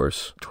with the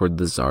horse toward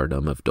the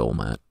Tsardom of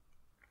Dolmat.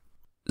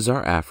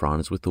 Tsar Afron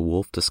is with the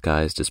wolf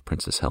disguised as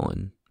Princess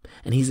Helen,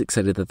 and he's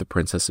excited that the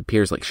princess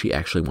appears like she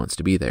actually wants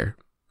to be there.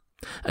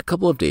 A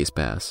couple of days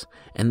pass,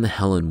 and the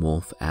Helen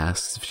wolf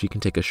asks if she can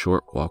take a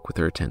short walk with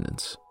her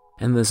attendants,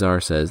 and the Tsar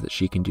says that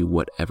she can do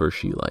whatever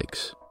she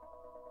likes.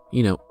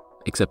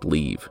 Except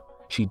leave.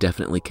 She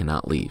definitely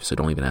cannot leave, so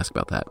don't even ask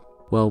about that.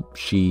 Well,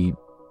 she,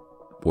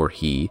 or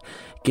he,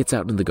 gets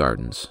out in the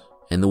gardens,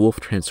 and the wolf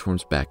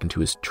transforms back into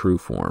his true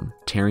form,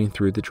 tearing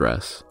through the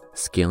dress,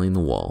 scaling the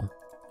wall,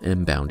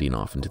 and bounding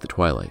off into the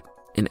twilight.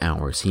 In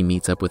hours, he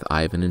meets up with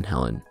Ivan and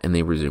Helen, and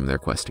they resume their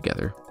quest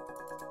together.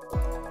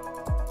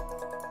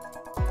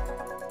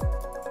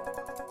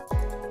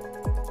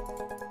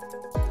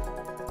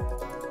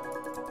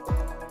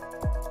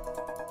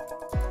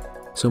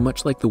 So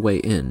much like the way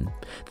in,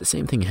 the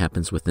same thing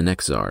happens with the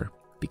next Tsar,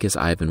 because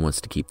Ivan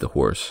wants to keep the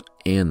horse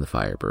and the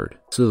Firebird.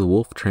 So the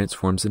wolf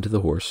transforms into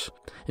the horse,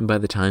 and by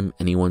the time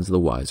anyone's the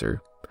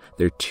wiser,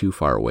 they're too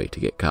far away to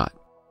get caught.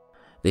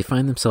 They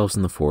find themselves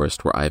in the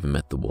forest where Ivan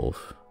met the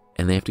wolf,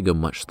 and they have to go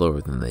much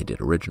slower than they did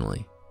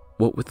originally.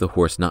 What with the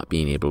horse not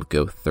being able to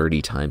go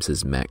 30 times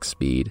his max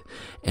speed,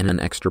 and an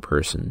extra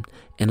person,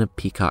 and a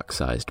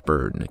peacock-sized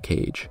bird in a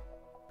cage.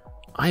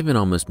 Ivan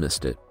almost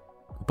missed it,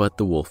 but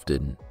the wolf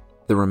didn't.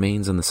 The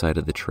remains on the side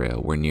of the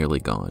trail were nearly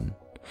gone,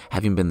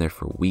 having been there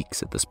for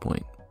weeks at this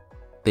point.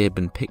 They had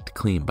been picked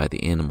clean by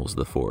the animals of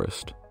the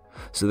forest,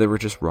 so there were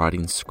just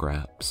rotting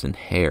scraps and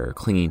hair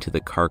clinging to the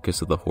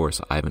carcass of the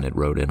horse Ivan had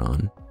rode in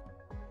on.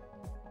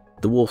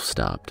 The wolf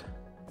stopped,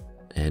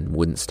 and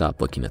wouldn't stop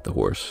looking at the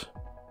horse.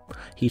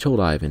 He told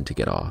Ivan to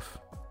get off.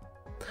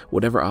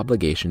 Whatever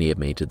obligation he had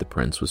made to the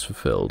prince was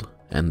fulfilled,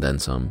 and then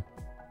some.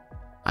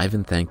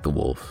 Ivan thanked the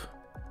wolf,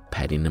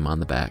 patting him on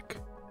the back,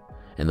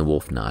 and the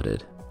wolf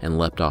nodded and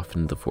leapt off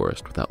into the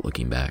forest without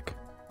looking back.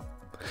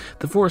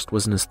 The forest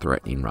wasn't as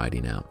threatening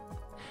riding out,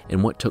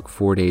 and what took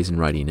 4 days in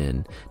riding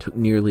in took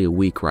nearly a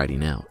week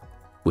riding out,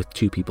 with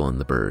 2 people in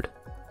the bird.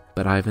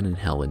 But Ivan and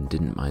Helen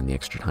didn't mind the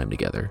extra time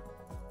together.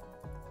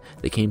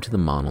 They came to the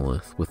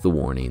monolith with the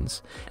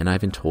warnings, and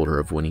Ivan told her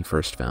of when he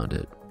first found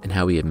it and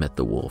how he had met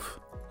the wolf.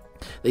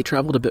 They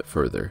traveled a bit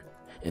further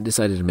and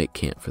decided to make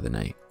camp for the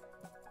night.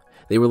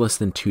 They were less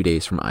than 2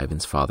 days from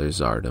Ivan's father's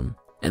tsardom,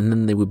 and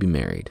then they would be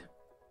married,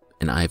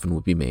 and Ivan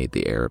would be made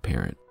the heir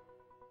apparent.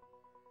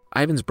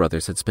 Ivan's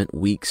brothers had spent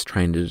weeks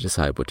trying to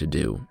decide what to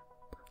do,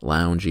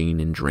 lounging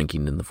and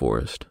drinking in the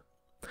forest,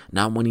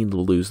 not wanting to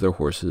lose their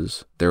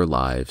horses, their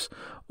lives,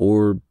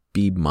 or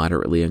be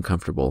moderately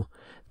uncomfortable.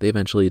 They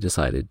eventually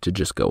decided to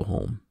just go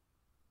home.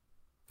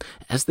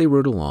 As they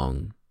rode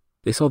along,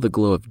 they saw the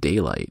glow of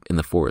daylight in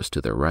the forest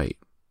to their right.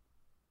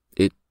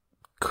 It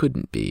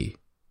couldn't be.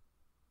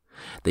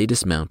 They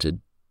dismounted,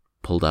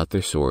 pulled out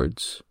their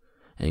swords,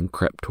 and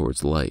crept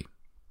towards the light.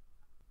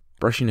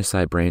 Brushing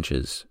aside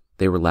branches,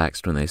 they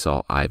relaxed when they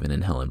saw Ivan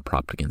and Helen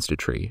propped against a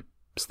tree,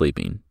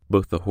 sleeping.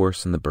 Both the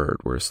horse and the bird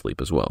were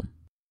asleep as well.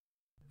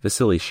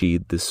 Vasily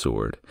sheathed his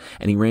sword,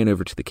 and he ran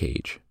over to the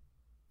cage.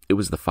 It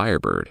was the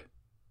Firebird.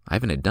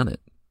 Ivan had done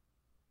it.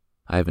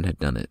 Ivan had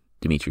done it,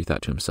 Dmitri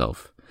thought to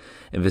himself,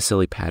 and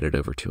Vasily padded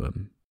over to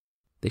him.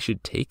 They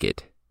should take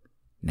it.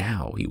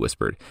 Now, he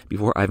whispered,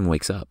 before Ivan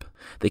wakes up.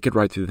 They could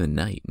ride through the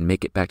night and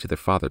make it back to their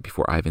father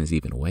before Ivan is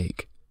even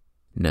awake.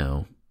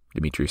 No,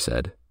 Dmitri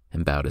said,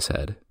 and bowed his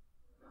head.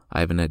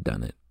 Ivan had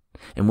done it,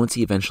 and once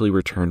he eventually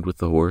returned with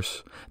the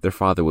horse, their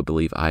father would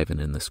believe Ivan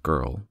and this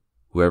girl,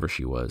 whoever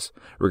she was,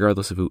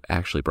 regardless of who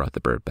actually brought the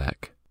bird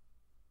back.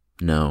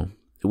 No,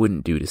 it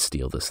wouldn't do to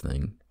steal this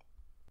thing.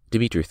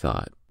 Dmitri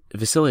thought.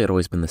 Vasily had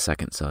always been the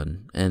second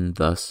son, and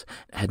thus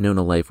had known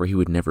a life where he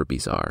would never be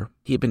Tsar.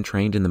 He had been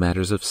trained in the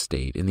matters of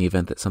state in the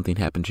event that something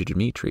happened to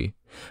Dmitri,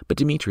 but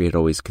Dmitri had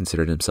always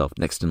considered himself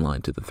next in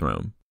line to the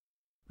throne.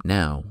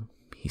 Now,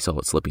 he saw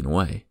it slipping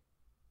away.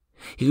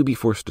 He would be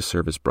forced to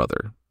serve his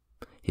brother.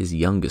 his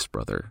youngest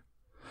brother.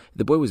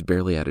 The boy was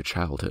barely out of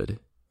childhood.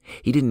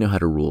 He didn't know how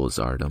to rule a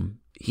tsardom.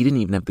 He didn't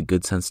even have the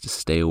good sense to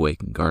stay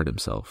awake and guard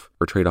himself,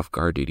 or trade off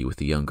guard duty with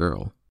the young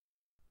girl.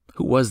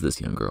 Who was this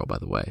young girl, by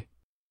the way?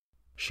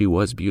 She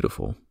was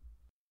beautiful.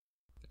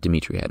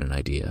 Dmitri had an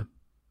idea.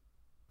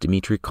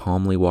 Dmitri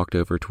calmly walked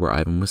over to where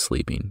Ivan was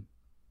sleeping,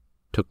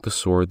 took the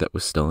sword that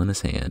was still in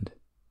his hand,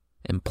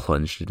 and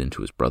plunged it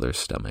into his brother's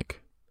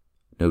stomach.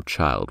 No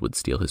child would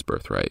steal his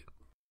birthright.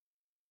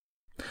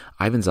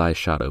 Ivan's eyes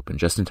shot open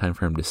just in time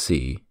for him to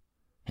see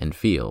and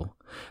feel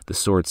the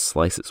sword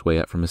slice its way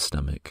up from his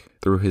stomach,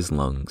 through his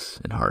lungs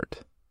and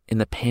heart. In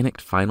the panicked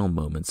final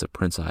moments of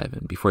Prince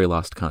Ivan, before he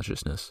lost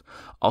consciousness,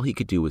 all he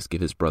could do was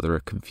give his brother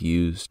a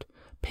confused,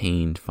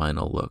 pained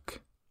final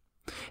look.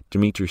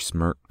 Dmitri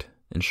smirked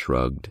and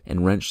shrugged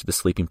and wrenched the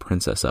sleeping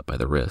princess up by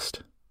the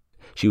wrist.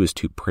 She was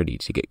too pretty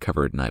to get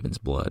covered in Ivan's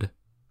blood.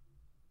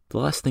 The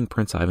last thing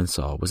Prince Ivan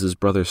saw was his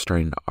brothers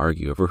starting to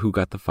argue over who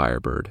got the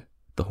firebird,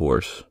 the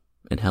horse,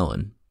 and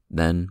Helen.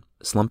 Then,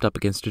 slumped up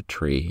against a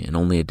tree and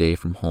only a day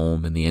from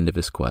home and the end of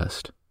his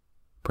quest,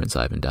 Prince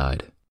Ivan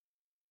died.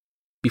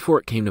 Before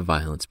it came to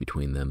violence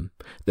between them,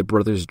 the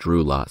brothers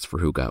drew lots for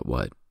who got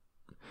what.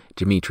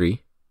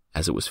 Dmitri,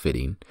 as it was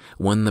fitting,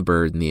 won the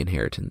bird and the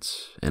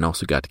inheritance, and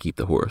also got to keep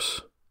the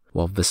horse,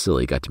 while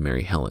Vasily got to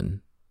marry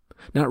Helen,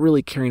 not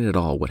really caring at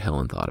all what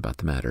Helen thought about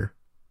the matter.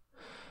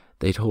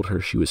 They told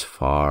her she was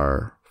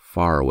far,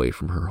 far away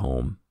from her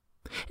home,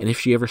 and if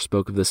she ever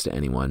spoke of this to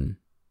anyone,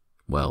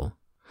 well,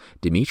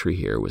 Dmitri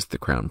here was the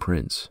crown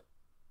prince.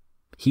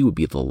 He would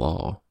be the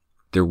law.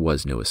 There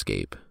was no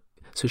escape,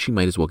 so she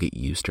might as well get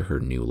used to her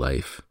new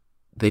life.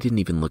 They didn't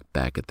even look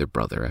back at their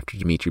brother after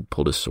Dmitri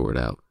pulled his sword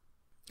out,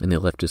 and they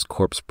left his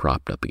corpse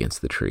propped up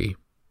against the tree.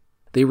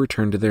 They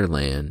returned to their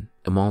land,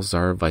 and while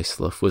Tsar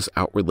Vaislav was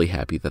outwardly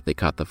happy that they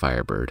caught the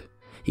firebird,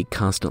 he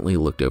constantly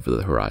looked over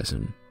the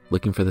horizon,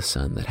 looking for the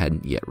sun that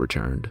hadn't yet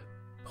returned,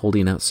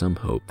 holding out some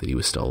hope that he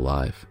was still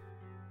alive.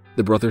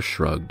 The brothers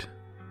shrugged.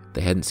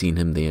 They hadn't seen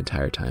him the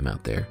entire time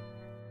out there.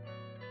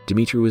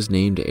 Dmitri was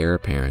named heir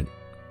apparent,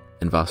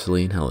 and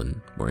Vasily and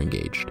Helen were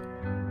engaged.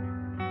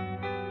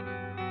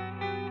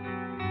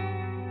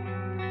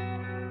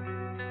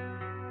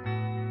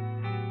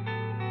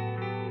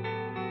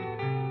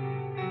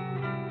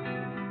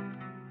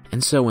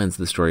 And so ends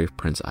the story of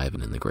Prince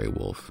Ivan and the Grey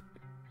Wolf.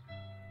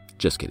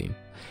 Just kidding.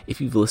 If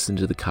you've listened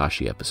to the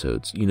Kashi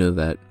episodes, you know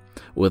that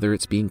whether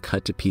it's being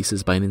cut to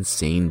pieces by an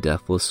insane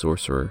deathless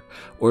sorcerer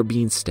or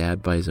being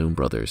stabbed by his own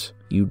brothers,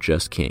 you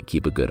just can't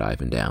keep a good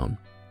Ivan down.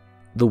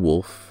 The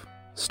wolf,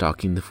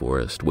 stalking the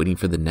forest, waiting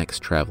for the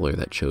next traveler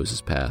that chose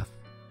his path,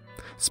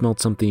 smelled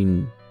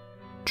something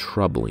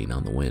troubling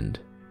on the wind.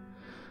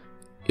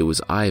 It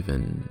was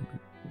Ivan,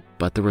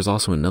 but there was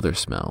also another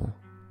smell.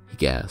 He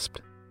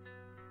gasped.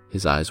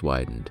 His eyes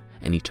widened,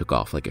 and he took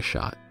off like a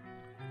shot.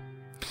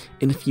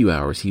 In a few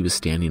hours, he was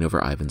standing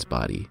over Ivan's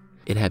body,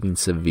 it having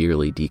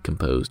severely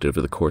decomposed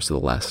over the course of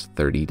the last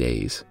 30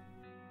 days.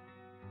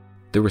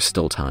 There was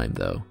still time,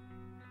 though.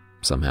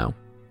 Somehow.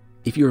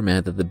 If you were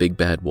mad that the big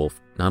bad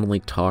wolf not only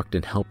talked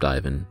and helped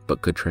Ivan,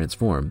 but could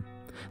transform,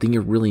 then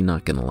you're really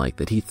not going to like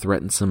that he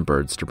threatened some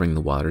birds to bring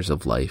the waters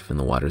of life and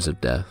the waters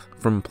of death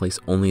from a place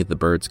only the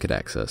birds could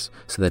access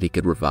so that he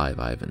could revive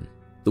Ivan.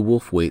 The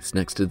wolf waits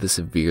next to the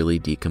severely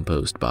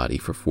decomposed body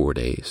for 4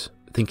 days,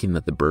 thinking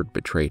that the bird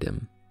betrayed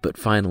him, but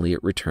finally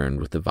it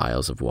returned with the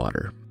vials of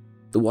water.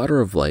 The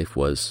water of life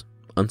was,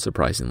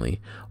 unsurprisingly,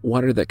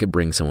 water that could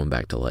bring someone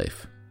back to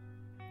life.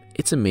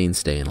 It's a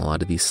mainstay in a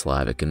lot of these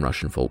Slavic and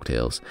Russian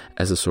folktales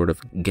as a sort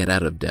of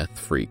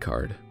get-out-of-death-free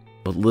card,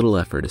 but little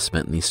effort is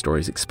spent in these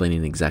stories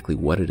explaining exactly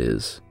what it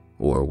is,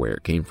 or where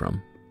it came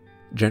from.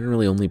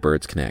 Generally only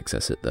birds can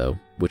access it, though,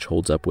 which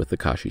holds up with the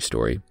Kashi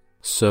story,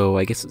 so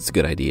I guess it's a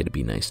good idea to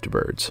be nice to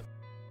birds.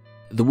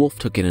 The wolf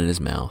took it in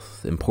his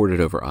mouth and poured it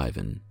over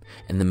Ivan,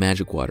 and the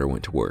magic water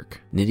went to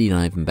work, knitting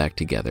Ivan back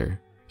together,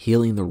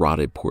 healing the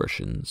rotted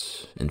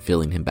portions, and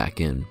filling him back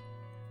in.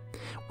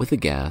 With a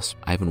gasp,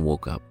 Ivan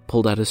woke up,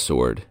 pulled out his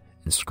sword,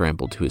 and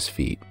scrambled to his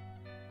feet.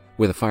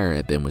 Where the fire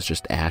had been was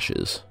just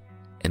ashes,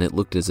 and it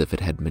looked as if it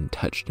hadn't been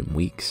touched in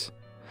weeks,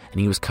 and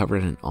he was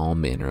covered in all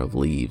manner of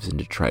leaves and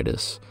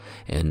detritus,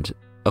 and,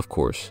 of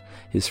course,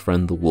 his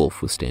friend the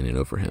wolf was standing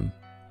over him.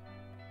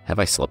 "Have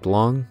I slept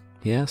long?"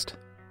 he asked.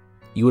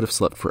 "You would have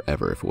slept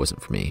forever if it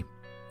wasn't for me,"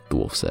 the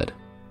wolf said.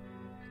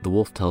 The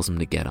wolf tells him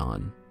to get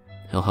on.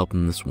 He'll help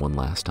him this one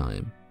last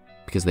time,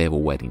 because they have a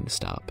wedding to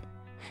stop.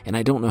 And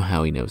I don't know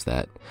how he knows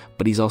that,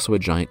 but he's also a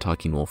giant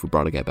talking wolf who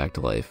brought a guy back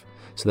to life,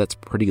 so that's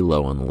pretty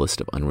low on the list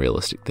of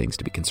unrealistic things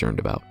to be concerned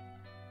about.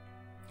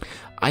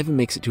 Ivan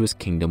makes it to his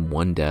kingdom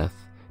 1 death,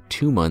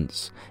 2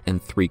 months,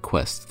 and 3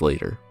 quests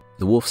later.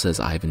 The wolf says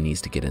Ivan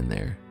needs to get in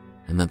there,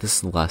 and that this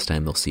is the last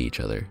time they'll see each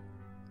other.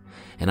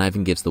 And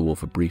Ivan gives the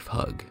wolf a brief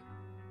hug,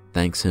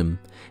 thanks him,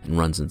 and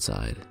runs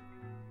inside.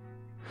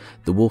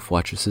 The wolf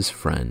watches his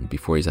friend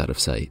before he's out of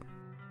sight,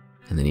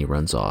 and then he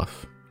runs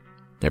off,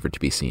 never to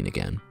be seen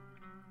again.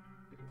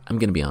 I'm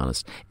going to be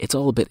honest, it's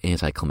all a bit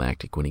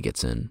anticlimactic when he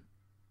gets in.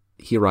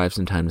 He arrives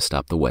in time to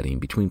stop the wedding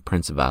between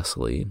Prince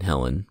Vasily and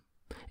Helen,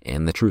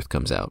 and the truth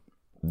comes out.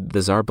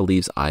 The Tsar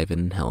believes Ivan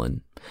and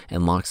Helen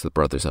and locks the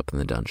brothers up in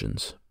the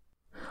dungeons.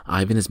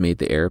 Ivan is made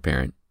the heir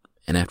apparent,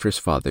 and after his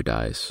father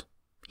dies,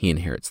 he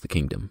inherits the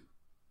kingdom.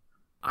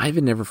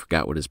 Ivan never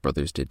forgot what his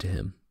brothers did to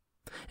him,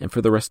 and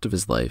for the rest of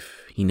his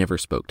life, he never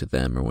spoke to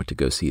them or went to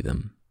go see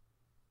them.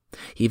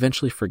 He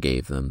eventually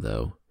forgave them,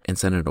 though, and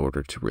sent an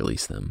order to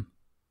release them.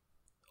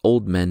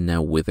 Old men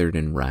now withered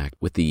and racked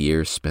with the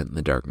years spent in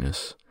the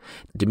darkness,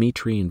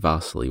 Dmitri and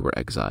Vasily were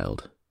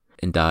exiled,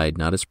 and died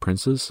not as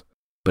princes,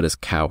 but as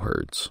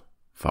cowherds,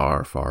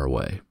 far, far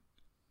away.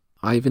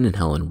 Ivan and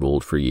Helen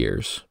ruled for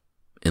years,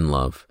 in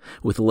love,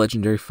 with the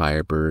legendary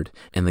Firebird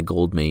and the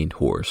gold-maned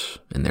horse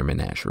in their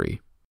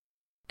menagerie.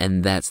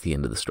 And that's the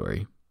end of the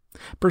story.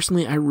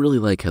 Personally, I really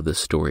like how this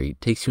story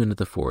takes you into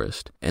the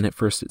forest, and at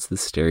first it's the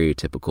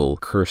stereotypical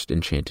cursed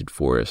enchanted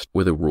forest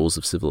where the rules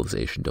of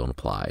civilization don't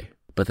apply.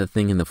 But the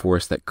thing in the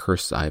forest that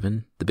cursed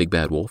Ivan, the big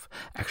bad wolf,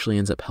 actually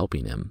ends up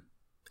helping him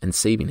and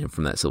saving him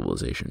from that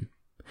civilization.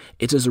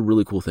 It does a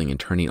really cool thing in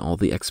turning all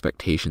the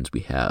expectations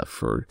we have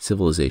for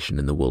civilization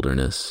in the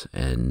wilderness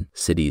and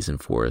cities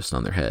and forests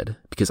on their head,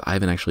 because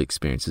Ivan actually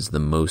experiences the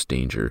most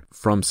danger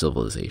from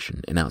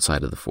civilization and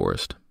outside of the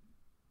forest.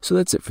 So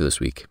that's it for this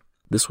week.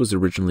 This was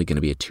originally going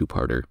to be a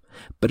two-parter,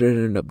 but it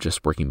ended up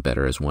just working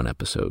better as one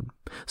episode.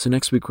 So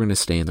next week we're going to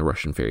stay in the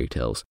Russian fairy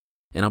tales,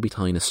 and I'll be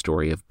telling a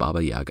story of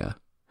Baba Yaga,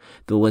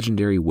 the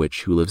legendary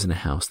witch who lives in a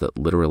house that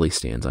literally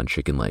stands on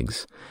chicken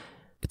legs.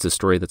 It's a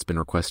story that's been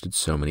requested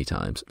so many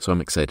times, so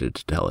I'm excited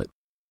to tell it.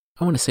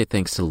 I want to say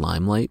thanks to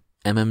Limelight,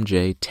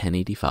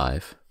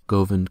 MMJ1085,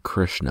 Govind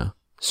Krishna,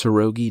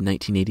 Sarogi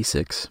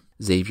 1986,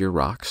 Xavier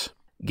Rocks,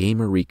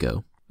 Gamer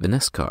Rico,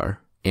 Vaneskar,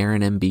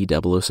 Aaron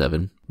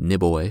MB007,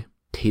 Niboy,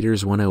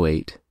 Taters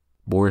 108,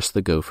 Boris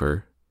the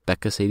Gopher,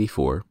 Beckus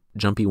 84,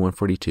 Jumpy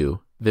 142,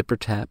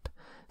 Vipertap,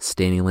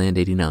 Stannyland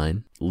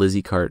 89,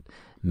 Lizzie Cart,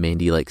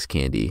 Mandy Likes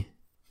Candy,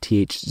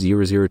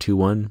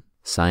 TH0021,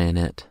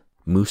 Cyanet,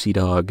 Moosey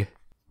Dog,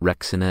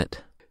 Rexinet,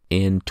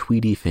 and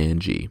Tweety Fan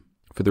G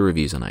for the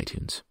reviews on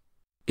iTunes.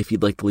 If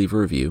you'd like to leave a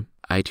review,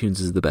 iTunes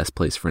is the best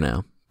place for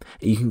now.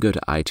 You can go to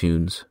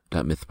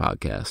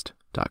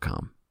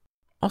itunes.mythpodcast.com.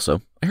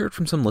 Also, I heard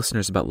from some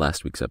listeners about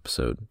last week's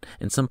episode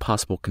and some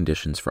possible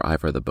conditions for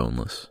Ivar the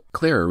Boneless.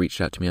 Clara reached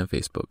out to me on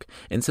Facebook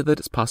and said that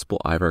it's possible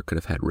Ivar could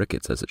have had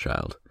rickets as a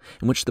child,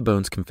 in which the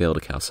bones can fail to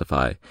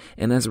calcify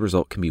and as a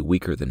result can be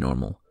weaker than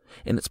normal,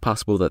 and it's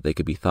possible that they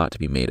could be thought to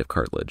be made of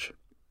cartilage.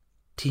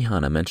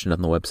 Tihana mentioned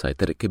on the website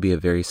that it could be a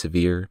very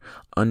severe,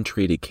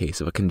 untreated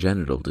case of a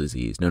congenital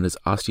disease known as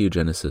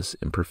osteogenesis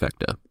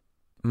imperfecta.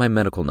 My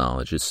medical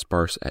knowledge is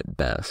sparse at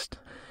best,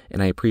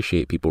 and I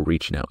appreciate people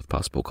reaching out with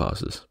possible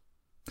causes.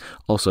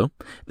 Also,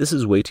 this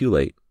is way too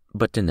late,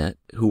 but Danette,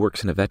 who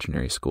works in a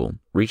veterinary school,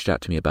 reached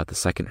out to me about the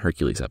second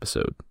Hercules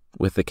episode,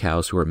 with the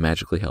cows who are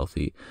magically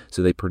healthy,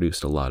 so they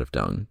produced a lot of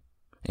dung.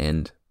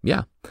 And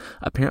yeah,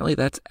 apparently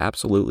that's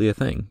absolutely a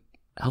thing.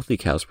 Healthy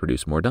cows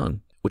produce more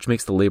dung, which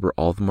makes the labor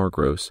all the more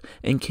gross,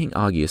 and King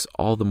Augeas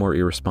all the more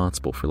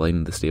irresponsible for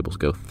letting the stables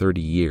go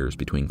 30 years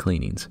between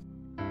cleanings.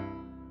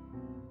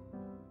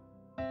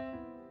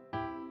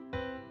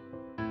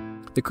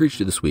 The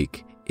creature this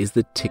week is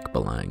the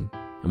tikbalang,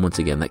 and once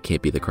again, that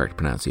can't be the correct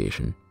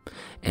pronunciation,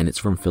 and it's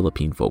from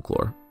Philippine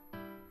folklore.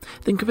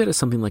 Think of it as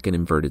something like an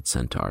inverted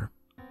centaur.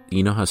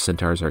 You know how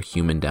centaurs are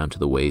human down to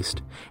the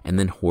waist, and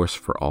then horse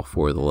for all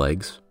four of the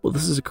legs? Well,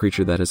 this is a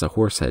creature that has a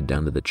horse head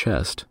down to the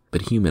chest,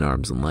 but human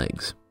arms and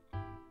legs.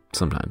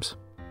 Sometimes.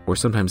 Or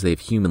sometimes they have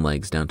human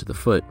legs down to the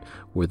foot,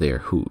 where they are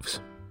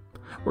hooves.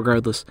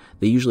 Regardless,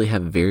 they usually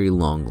have very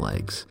long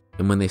legs,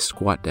 and when they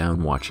squat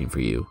down watching for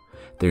you,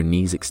 their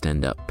knees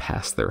extend up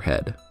past their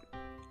head.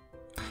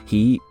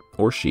 He,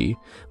 or she,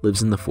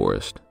 lives in the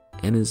forest,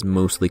 and is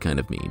mostly kind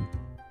of mean.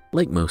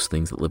 Like most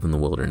things that live in the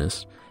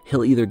wilderness,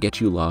 he'll either get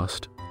you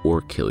lost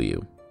or kill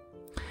you.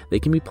 They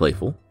can be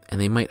playful,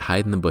 and they might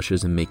hide in the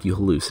bushes and make you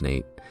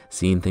hallucinate,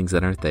 seeing things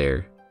that aren't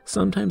there.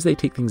 Sometimes they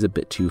take things a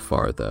bit too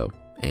far, though,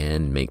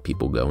 and make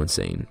people go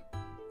insane.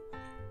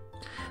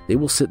 They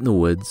will sit in the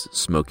woods,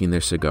 smoking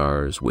their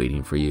cigars,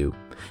 waiting for you,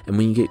 and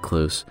when you get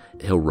close,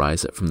 he'll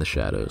rise up from the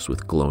shadows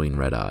with glowing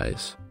red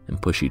eyes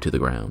and push you to the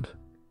ground.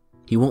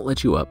 He won't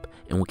let you up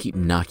and will keep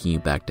knocking you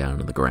back down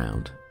to the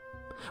ground.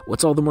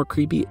 What's all the more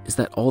creepy is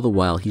that all the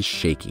while he's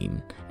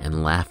shaking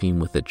and laughing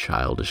with a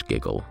childish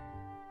giggle.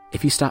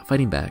 If you stop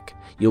fighting back,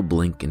 you'll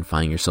blink and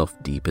find yourself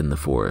deep in the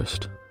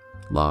forest,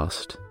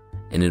 lost,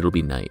 and it'll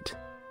be night.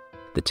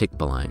 The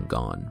tikbalang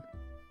gone.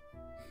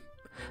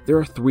 There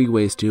are 3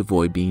 ways to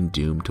avoid being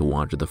doomed to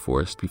wander the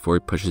forest before he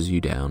pushes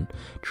you down,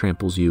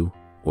 tramples you,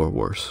 or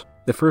worse.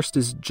 The first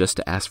is just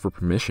to ask for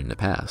permission to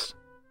pass.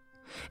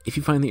 If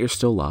you find that you're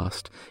still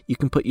lost, you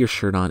can put your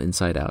shirt on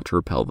inside out to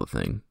repel the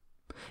thing.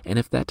 And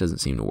if that doesn't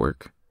seem to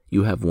work,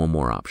 you have one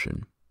more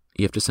option.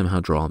 You have to somehow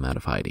draw him out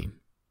of hiding.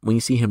 When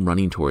you see him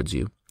running towards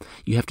you,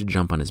 you have to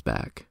jump on his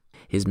back.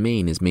 His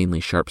mane is mainly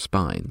sharp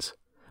spines,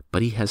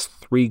 but he has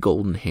 3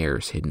 golden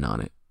hairs hidden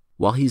on it.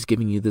 While he's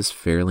giving you this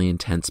fairly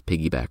intense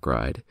piggyback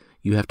ride,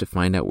 you have to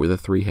find out where the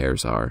 3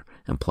 hairs are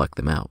and pluck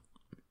them out.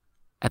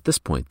 At this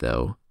point,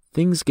 though,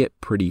 things get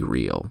pretty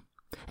real,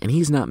 and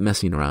he's not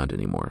messing around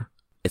anymore.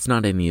 It's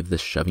not any of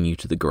this shoving you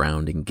to the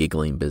ground and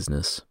giggling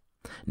business.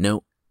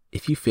 No,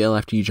 if you fail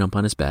after you jump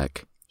on his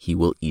back, he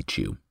will eat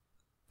you.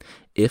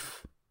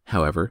 If,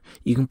 however,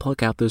 you can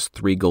pluck out those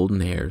 3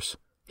 golden hairs,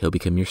 he'll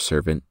become your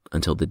servant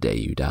until the day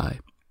you die.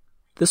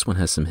 This one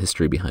has some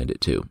history behind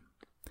it too.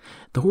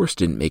 The horse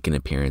didn't make an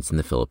appearance in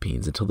the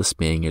Philippines until the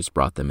Spaniards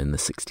brought them in the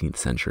 16th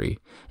century,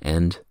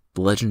 and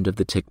the legend of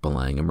the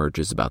Tikbalang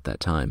emerges about that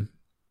time.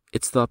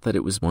 It's thought that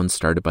it was one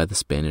started by the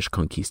Spanish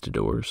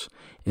conquistadors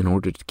in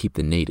order to keep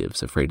the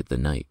natives afraid of the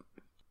night.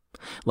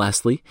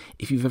 Lastly,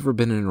 if you've ever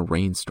been in a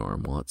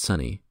rainstorm while it's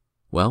sunny,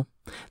 well,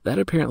 that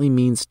apparently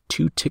means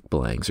 2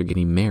 Tikbalangs are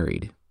getting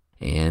married.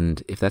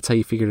 And if that's how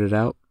you figured it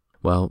out,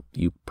 well,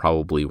 you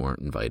probably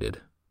weren't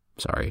invited.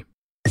 Sorry.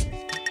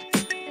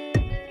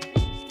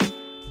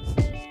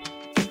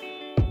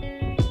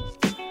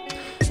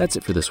 That's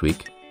it for this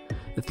week.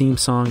 The theme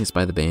song is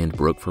by the band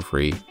Broke for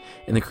Free,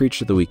 and the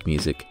Creature of the Week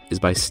music is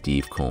by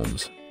Steve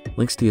Combs.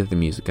 Links to the other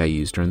music I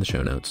used are in the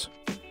show notes.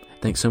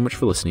 Thanks so much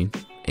for listening,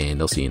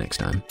 and I'll see you next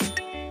time.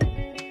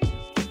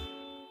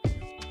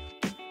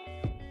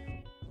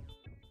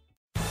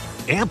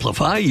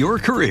 Amplify your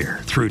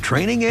career through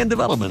training and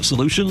development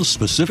solutions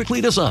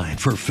specifically designed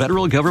for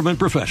federal government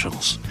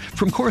professionals.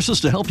 From courses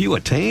to help you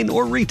attain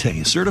or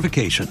retain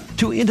certification,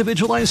 to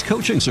individualized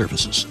coaching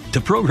services, to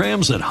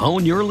programs that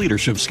hone your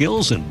leadership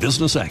skills and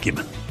business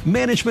acumen,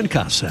 Management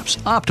Concepts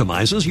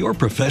optimizes your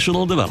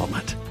professional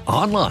development.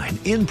 Online,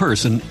 in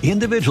person,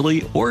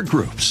 individually, or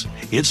groups,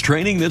 it's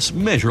training that's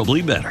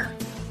measurably better.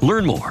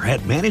 Learn more at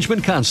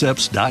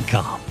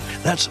managementconcepts.com.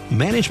 That's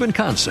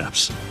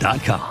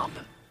managementconcepts.com.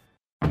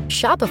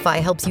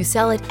 Shopify helps you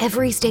sell at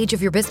every stage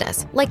of your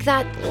business. Like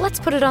that, let's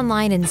put it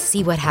online and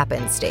see what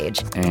happens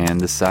stage.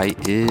 And the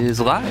site is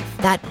live.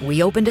 That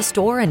we opened a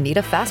store and need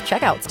a fast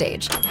checkout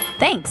stage.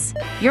 Thanks.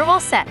 You're all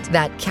set.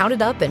 That count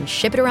it up and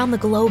ship it around the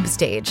globe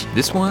stage.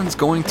 This one's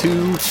going to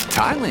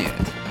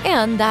Thailand.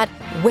 And that,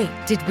 wait,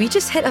 did we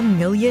just hit 1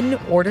 million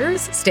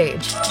orders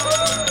stage?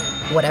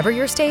 Whatever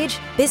your stage,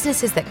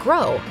 businesses that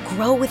grow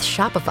with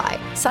Shopify.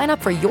 Sign up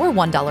for your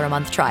 $1 a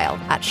month trial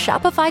at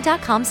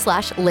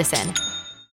shopify.com/listen.